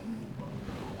students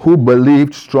who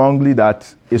believed strongly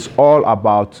that it's all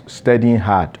about studying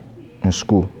hard in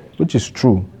school, which is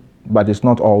true, but it's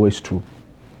not always true.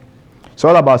 It's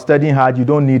all about studying hard. You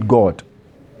don't need God.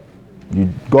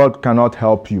 God cannot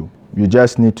help you. You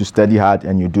just need to study hard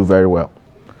and you do very well.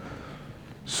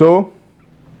 So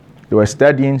they were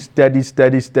studying,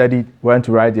 went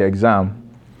to write the exam.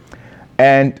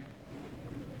 And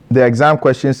the exam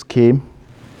questions came.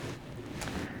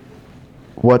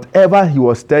 Whatever he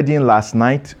was studying last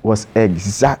night was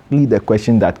exactly the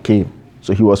question that came.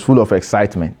 So he was full of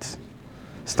excitement.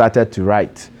 Started to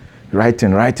writing.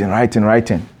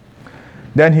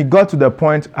 Then he got to the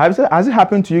point, has it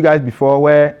happened to you guys before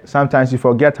where sometimes you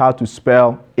forget how to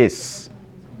spell is?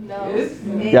 No. Is?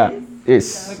 Yeah,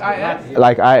 is.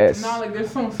 Like IS. No, like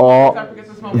there's some Or I forget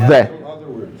to spell the.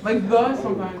 Like the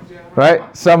sometimes, yeah.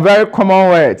 Right? Some very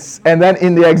common words. And then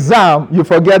in the exam, you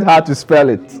forget how to spell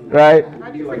it. Right?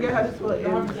 How do you forget how to spell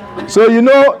it? So you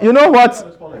know what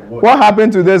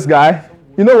happened to this guy?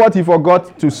 You know what he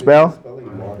forgot to spell?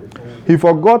 He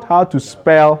forgot how to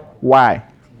spell Y.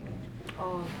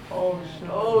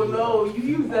 Oh no,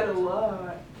 you use that a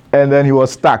lot. And then he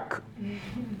was stuck.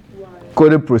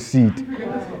 Couldn't proceed.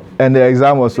 And the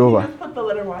exam was over. Just put the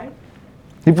letter Y.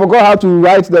 He forgot how to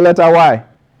write the letter Y.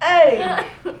 Hey!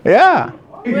 Yeah.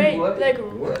 Wait, like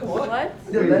what?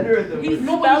 The letter of the He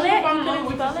No, spelled but it? you found He another way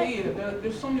couldn't to spell say it? it.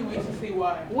 There's so many ways to say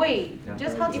why. Wait,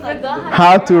 just how to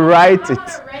How to write it.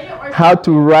 How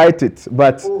to write it.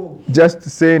 But just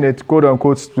saying it, quote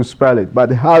unquote, to spell it.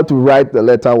 But how to write the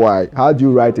letter Y. How do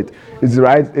you write it? Is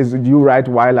you write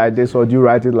Y like this or do you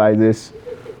write it like this?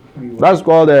 That's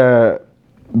called a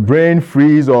brain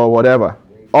freeze or whatever.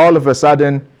 All of a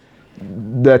sudden,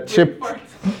 the chip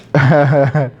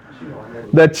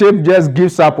the chip just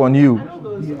gives up on you.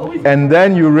 And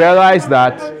then you realize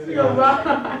that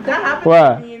That happened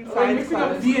what? to me in science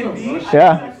class. D&D?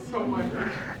 Yeah.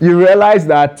 You realize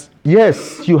that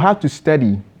yes, you have to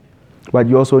study, but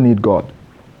you also need God.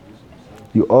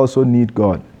 You also need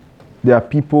God. There are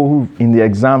people who in the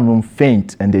exam room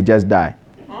faint and they just die.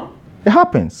 Huh? It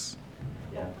happens.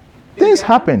 Things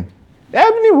happen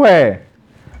anywhere.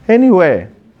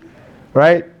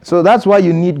 Right? So that's why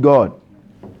you need God.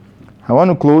 I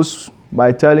want to close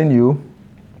by telling you,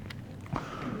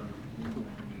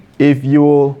 if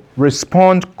you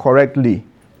respond correctly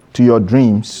to your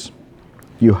dreams,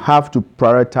 you have to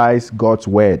prioritize God's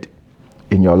word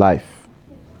in your life.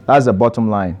 That's the bottom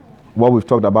line. What we've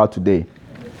talked about today.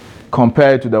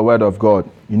 Compared to the word of God,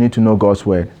 you need to know God's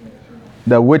word.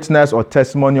 The witness or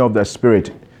testimony of the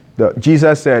Spirit.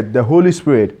 Jesus said, the Holy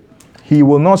Spirit, he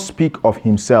will not speak of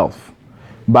himself,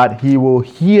 but he will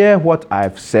hear what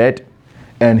I've said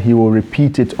and he will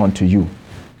repeat it unto you.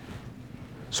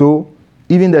 So,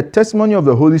 even the testimony of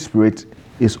the Holy Spirit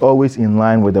is always in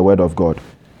line with the word of God.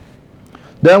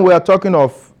 Then we are talking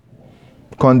of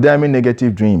condemning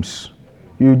negative dreams.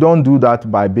 You don't do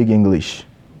that by big English.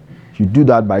 You do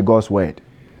that by God's word.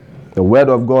 The word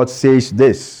of God says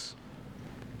this.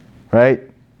 Right?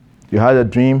 You had a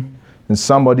dream and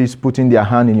somebody's putting their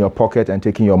hand in your pocket and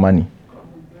taking your money.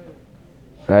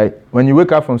 Right? When you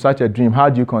wake up from such a dream, how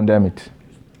do you condemn it?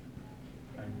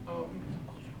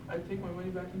 I take my money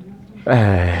back and use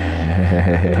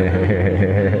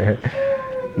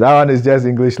That one is just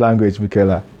English language,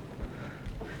 Michaela.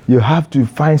 You have to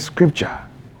find scripture.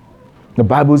 The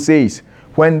Bible says,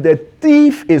 when the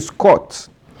thief is caught,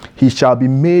 he shall be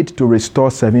made to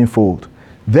restore sevenfold.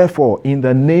 Therefore, in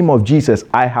the name of Jesus,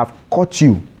 I have caught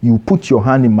you. You put your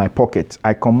hand in my pocket.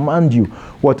 I command you,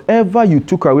 whatever you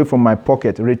took away from my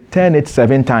pocket, return it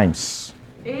 7 times.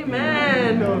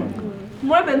 Amen.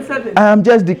 More than 7. I am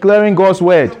just declaring God's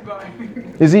word.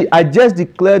 You see, I just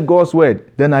declared God's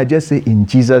word. Then I just say, in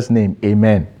Jesus' name,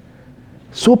 amen.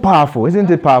 So powerful. Isn't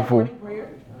it powerful?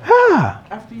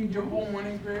 After you do whole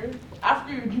morning prayer,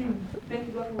 after your dream, thank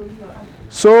you God for what you got.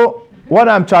 So, what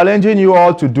I'm challenging you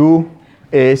all to do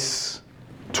is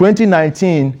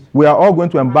 2019, we are all going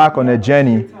to embark on a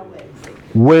journey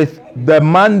with the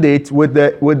mandate, with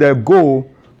the goal.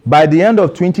 By the end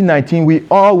of 2019, we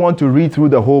all want to read through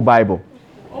the whole Bible.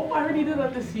 Oh, I already did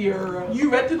that this year. You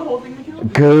read through the whole thing, Michaela?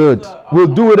 Good. We'll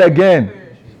do it again.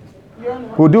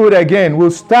 We'll do it again.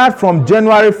 We'll start from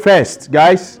January 1st,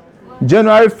 guys.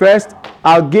 January 1st,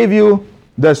 I'll give you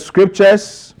the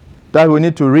scriptures that we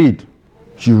need to read.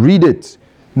 You read it.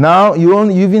 Now, you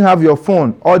even have your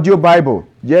phone, audio Bible.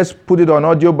 Just put it on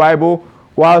audio Bible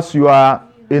whilst you are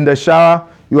in the shower,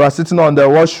 you are sitting on the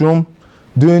washroom,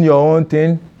 doing your own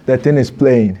thing. The thing is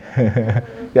playing.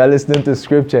 You are listening to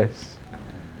scriptures.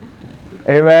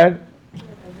 Amen.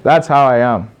 That's how I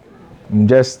am. I'm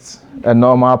just a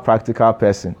normal, practical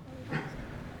person.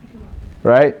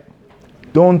 Right?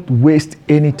 Don't waste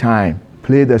any time.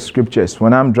 Play the scriptures.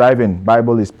 When I'm driving,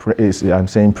 Bible is I'm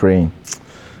saying praying.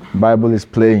 Bible is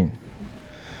playing.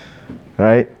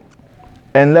 Right?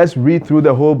 And let's read through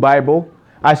the whole Bible.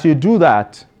 As you do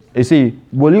that, you see,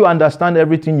 will you understand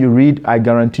everything you read? I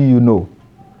guarantee you no.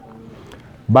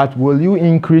 But will you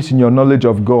increase in your knowledge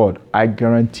of God? I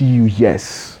guarantee you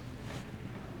yes.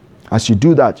 As you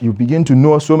do that, you begin to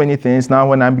know so many things. Now,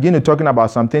 when I begin to talking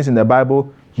about some things in the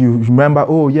Bible, you remember,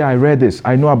 oh yeah, I read this.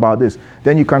 I know about this.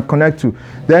 Then you can connect to.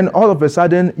 Then all of a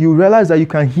sudden, you realize that you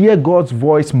can hear God's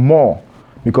voice more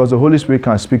because the Holy Spirit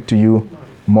can speak to you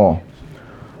more.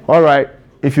 All right.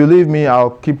 If you leave me, I'll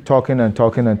keep talking and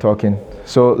talking and talking.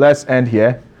 So let's end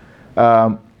here.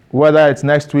 Whether it's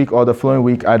next week or the following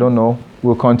week, I don't know.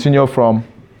 We'll continue from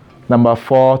number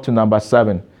 4 to number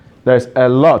 7. There's a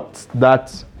lot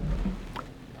that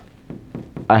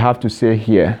I have to say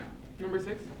here. Number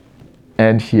 6.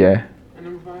 And here. And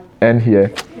number 5. And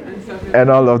here. And 7. And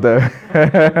all of them.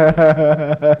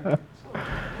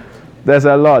 There's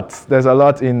a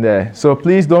lot in there. So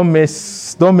please don't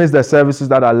miss the services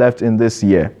that are left in this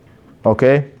year.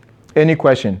 Okay? Any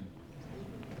question?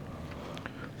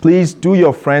 Please do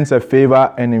your friends a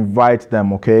favor and invite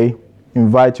them, okay?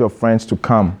 Invite your friends to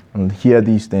come and hear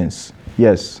these things.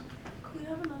 Yes. Can we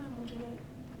have another movie night?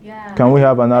 Yeah. Can we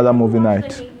have another movie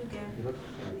night?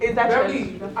 Is that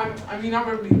Beverly? I'm not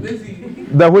Beverly, Lizzie.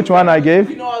 The which one I gave?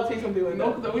 You know I'll take something like that.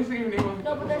 No, because I always think your name was.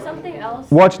 No, but there's something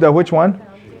else. Watch the which one?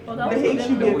 The hate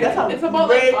you give. That's how it's about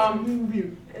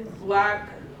black.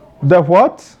 The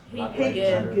what? Hate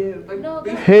you give. Like, No,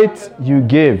 Hate you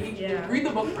give. yeah. Read the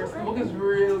book first. The book is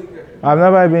really good. I've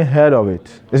never even heard of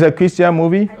it. It's a Christian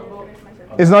movie?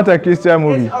 It's not a Christian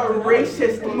movie. It's a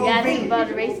racist movie. Yeah, it's about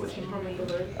a racist movie.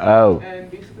 Oh. And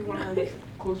basically one of her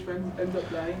close friends ends up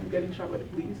dying, getting shot by the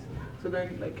police. So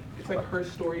then, like, it's like her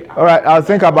story. All right, I'll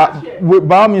think about.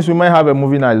 By all means, we might have a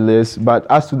movie night list, but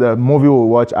as to the movie we'll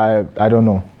watch, I don't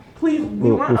know. Please,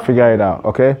 We'll figure it out,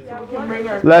 okay?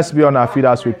 Let's be on our feet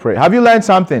as we pray. Have you learned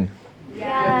something?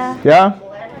 Yeah. Yeah?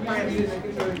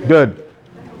 Good.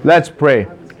 Let's pray.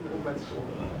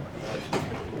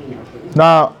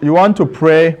 Now, you want to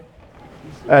pray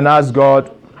and ask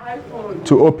God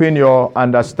to open your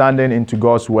understanding into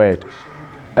God's word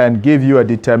and give you a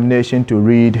determination to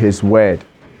read his word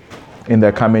in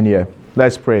the coming year.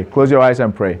 Let's pray. Close your eyes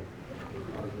and pray.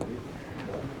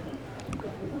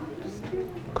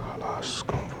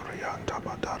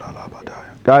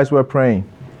 Guys, we're praying.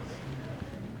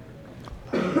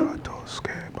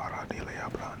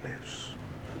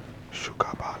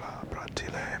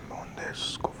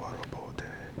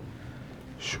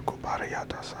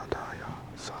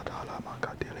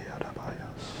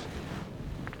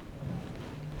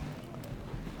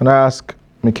 And I ask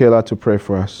Michaela to pray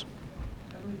for us.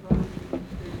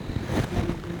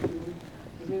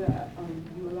 You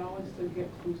allow us to get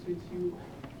closer to you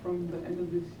from the end of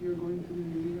this year going to the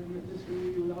new year. This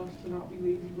year you allow us to not be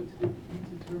lazy but to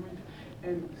be determined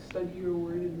and study your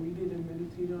word and read it and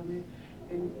meditate on it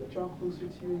and draw closer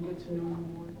to you and get to know you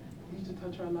more. Please to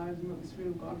touch our lives and let the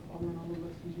Spirit of God fall on all of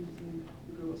us in Jesus' name.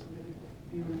 We pray with somebody.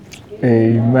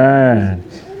 Amen. Amen.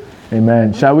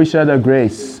 Amen. Shall we share the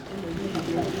grace?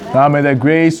 Now may the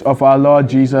grace of our Lord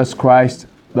Jesus Christ,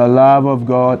 the love of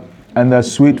God, and the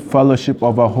sweet fellowship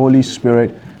of the Holy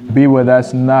Spirit be with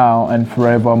us now and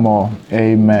forevermore.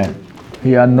 Amen.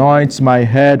 He anoints my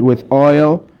head with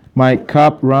oil, my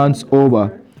cup runs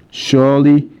over.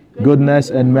 Surely goodness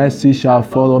and mercy shall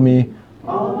follow me,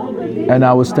 and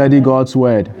I will study God's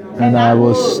word. And I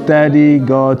will study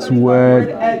God's word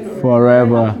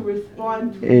forever.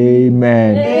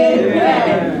 Amen.